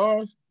no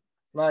scars.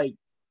 Like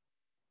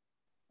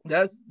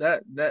that's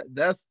the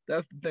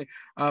thing.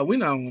 We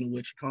not on the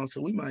Witcher Con,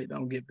 so we might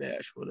don't get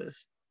bashed for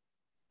this.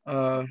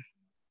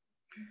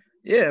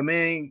 Yeah, I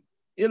mean,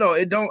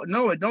 it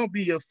don't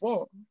be your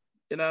fault.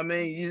 You know what I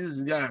mean? You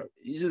just got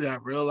to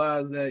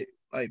realize that,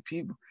 like,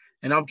 people,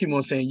 and I'm keep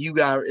on saying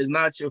it's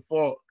not your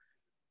fault,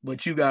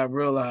 but you got to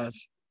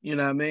realize, you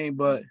know what I mean?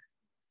 But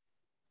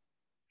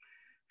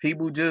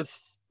people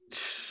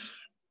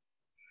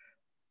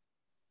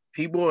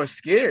are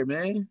scared,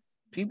 man.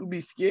 People be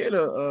scared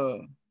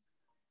of,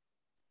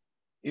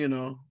 here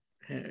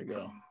you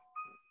go.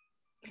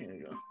 Here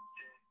you go.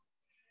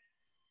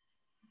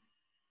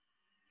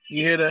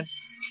 You hear that?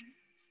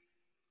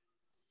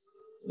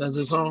 That's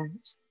his song.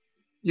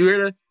 You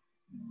hear that?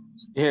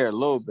 Yeah, a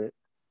little bit.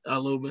 A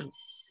little bit.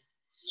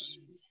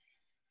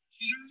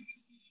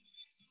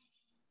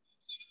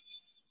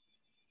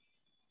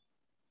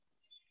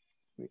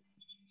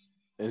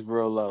 It's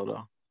real low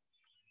though.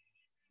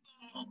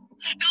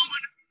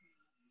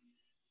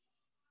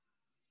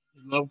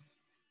 No.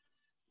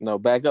 No,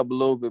 back up a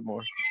little bit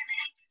more.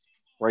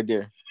 Right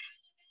there.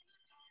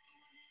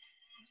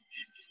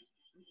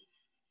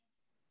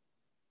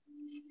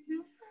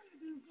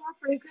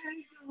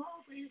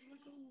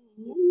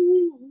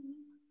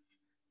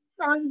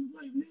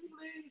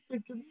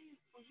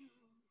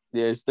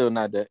 Yeah, it's still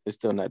not that. It's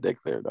still not that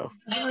clear though.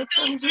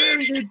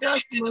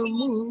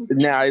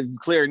 Now it's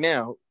clear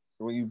now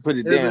when you put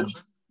it down.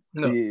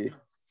 No. Yeah.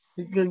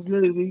 It's good.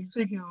 He's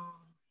speaking on.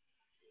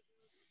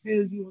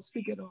 Is you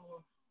speak it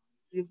all?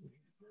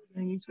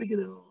 And you speak it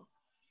all.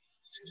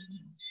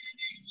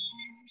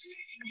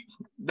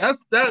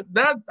 That's that.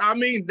 I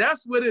mean,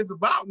 that's what it's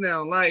about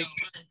now. Like,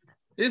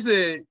 is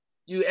it?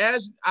 I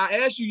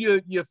ask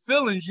you your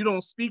feelings. You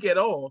don't speak at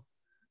all,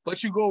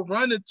 but you go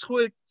run to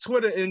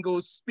Twitter and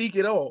go speak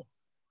it all.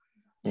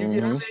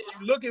 You're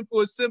looking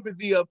for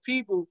sympathy of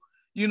people,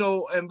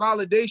 and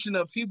validation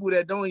of people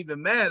that don't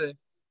even matter.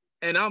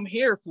 And I'm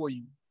here for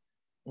you.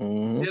 You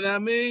know what I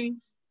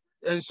mean?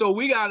 And so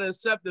we gotta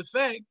accept the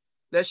fact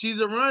that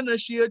she's a runner.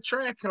 She a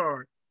track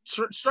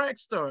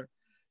star.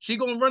 She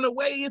gonna run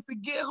away if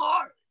it get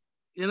hard.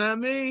 You know what I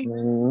mean?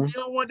 She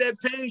don't want that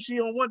pain. She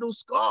don't want those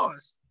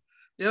scars.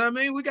 You know what I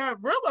mean? We gotta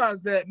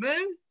realize that,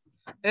 man.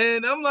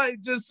 And I'm like,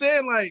 just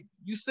saying, like,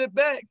 you sit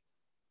back.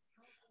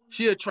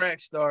 She a track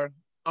star.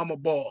 I'm a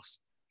boss.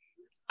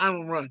 I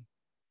don't run.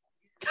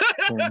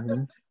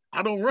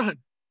 I don't run.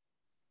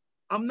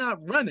 I'm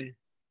not running.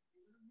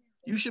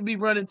 You should be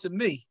running to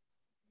me.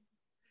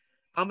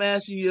 I'm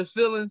asking you your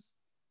feelings.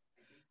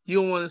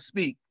 You don't want to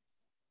speak.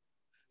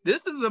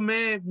 This is a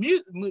man,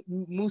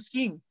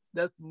 Muskin.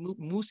 That's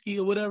Musky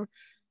or whatever.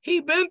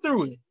 He been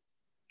through it.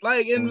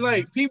 Like, and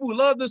like people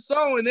love the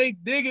song and they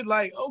dig it.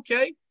 Like,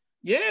 okay,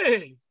 yeah.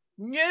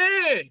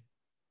 I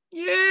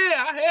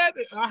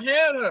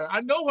had her.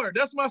 I know her.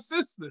 That's my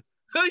sister.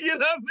 You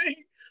know what I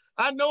mean?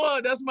 I know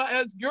her. That's my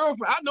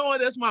ex-girlfriend. I know her.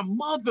 That's my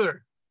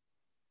mother.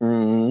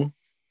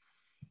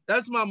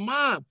 That's my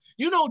mom.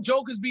 You know,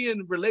 jokers be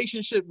in a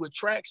relationship with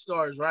track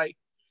stars, right?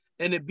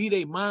 And it be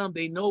their mom,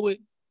 they know it,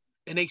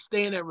 and they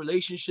stay in that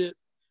relationship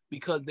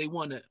because they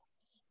want to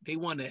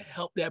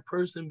help that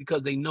person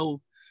because they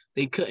know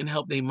they couldn't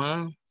help their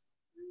mom.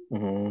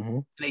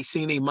 And they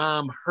seen their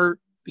mom hurt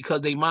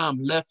because their mom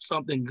left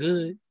something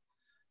good.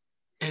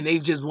 And they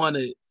just want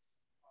to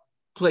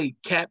play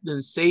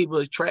Captain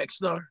Saber track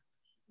star.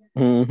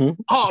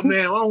 Oh,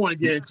 man, I don't want to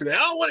get into that.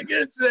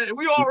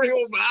 We already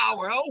over an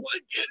hour. I don't want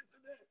to get into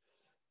that.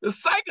 The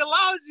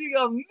psychology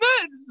of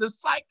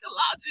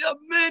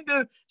men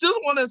that just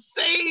want to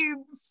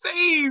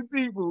save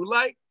people.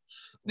 Like,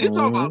 they're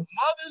talking about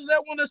mothers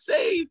that want to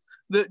save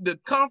the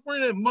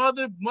comfort and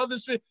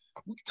mothers.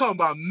 We're talking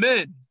about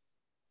men.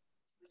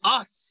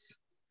 Us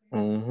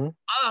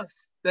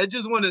that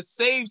just want to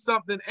save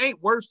something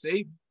ain't worth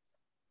saving.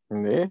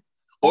 Yeah.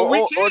 Or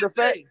the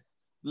fact,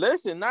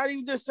 listen, not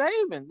even just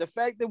saving, the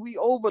fact that we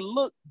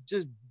overlook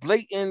just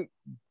blatant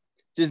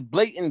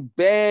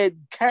bad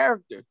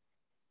character.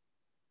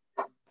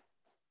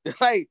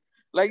 like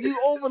you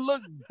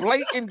overlook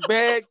blatant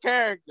bad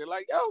character.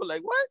 Like, yo,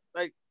 like what?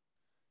 Like,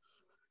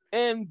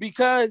 and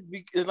because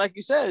like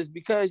you said, it's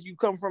because you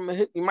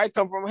might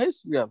come from a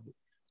history of it.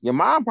 Your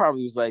mom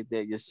probably was like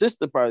that. Your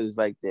sister probably was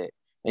like that.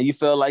 And you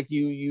felt like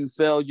you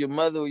failed your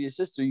mother or your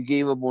sister. You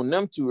gave up on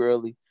them too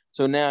early.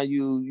 So now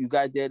you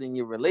got that in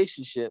your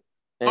relationship.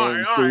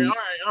 And all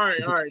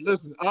right.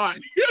 Listen, all right.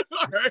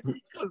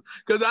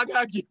 Because I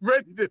got to get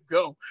ready to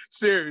go.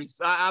 Serious.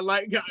 I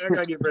got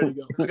to get ready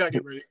to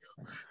go.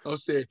 I'm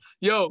serious.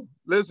 Yo,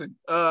 listen.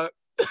 To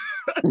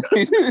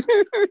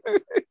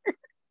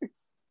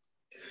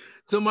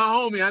my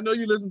homie, I know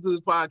you listen to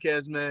this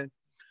podcast, man.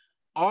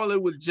 All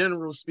it was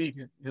general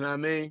speaking, you know what I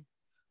mean?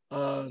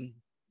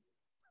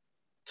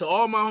 To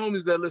all my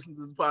homies that listen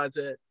to this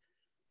podcast,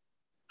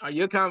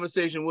 your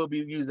conversation will be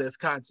used as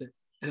content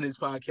in this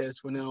podcast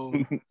from now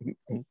on.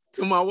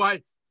 To my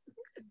wife.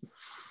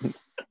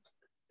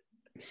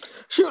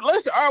 Shoot,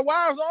 listen, our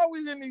wives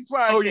always in these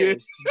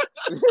podcasts.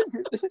 Oh,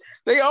 yeah.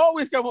 They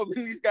always come up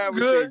in these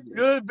conversations.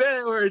 Good,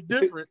 bad, or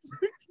different.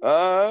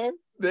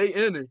 They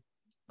in it.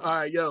 All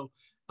right, yo.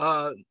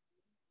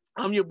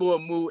 I'm your boy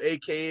Moo,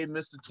 aka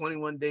Mr.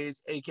 21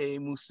 Days, aka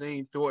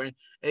Museen Thornton,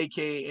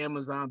 aka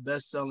Amazon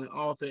best-selling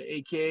author,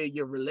 aka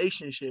your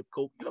relationship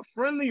coach, your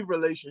friendly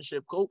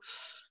relationship coach.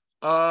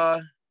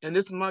 And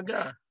this is my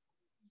guy.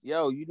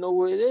 Yo, you know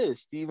what it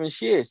is. Steven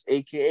Shears,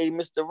 aka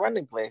Mr.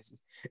 Running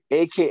Glasses,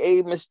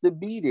 aka Mr.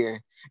 Be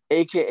There,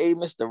 aka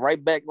Mr.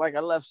 Right Back Like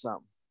I Left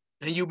Something.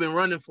 And you've been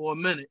running for a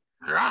minute.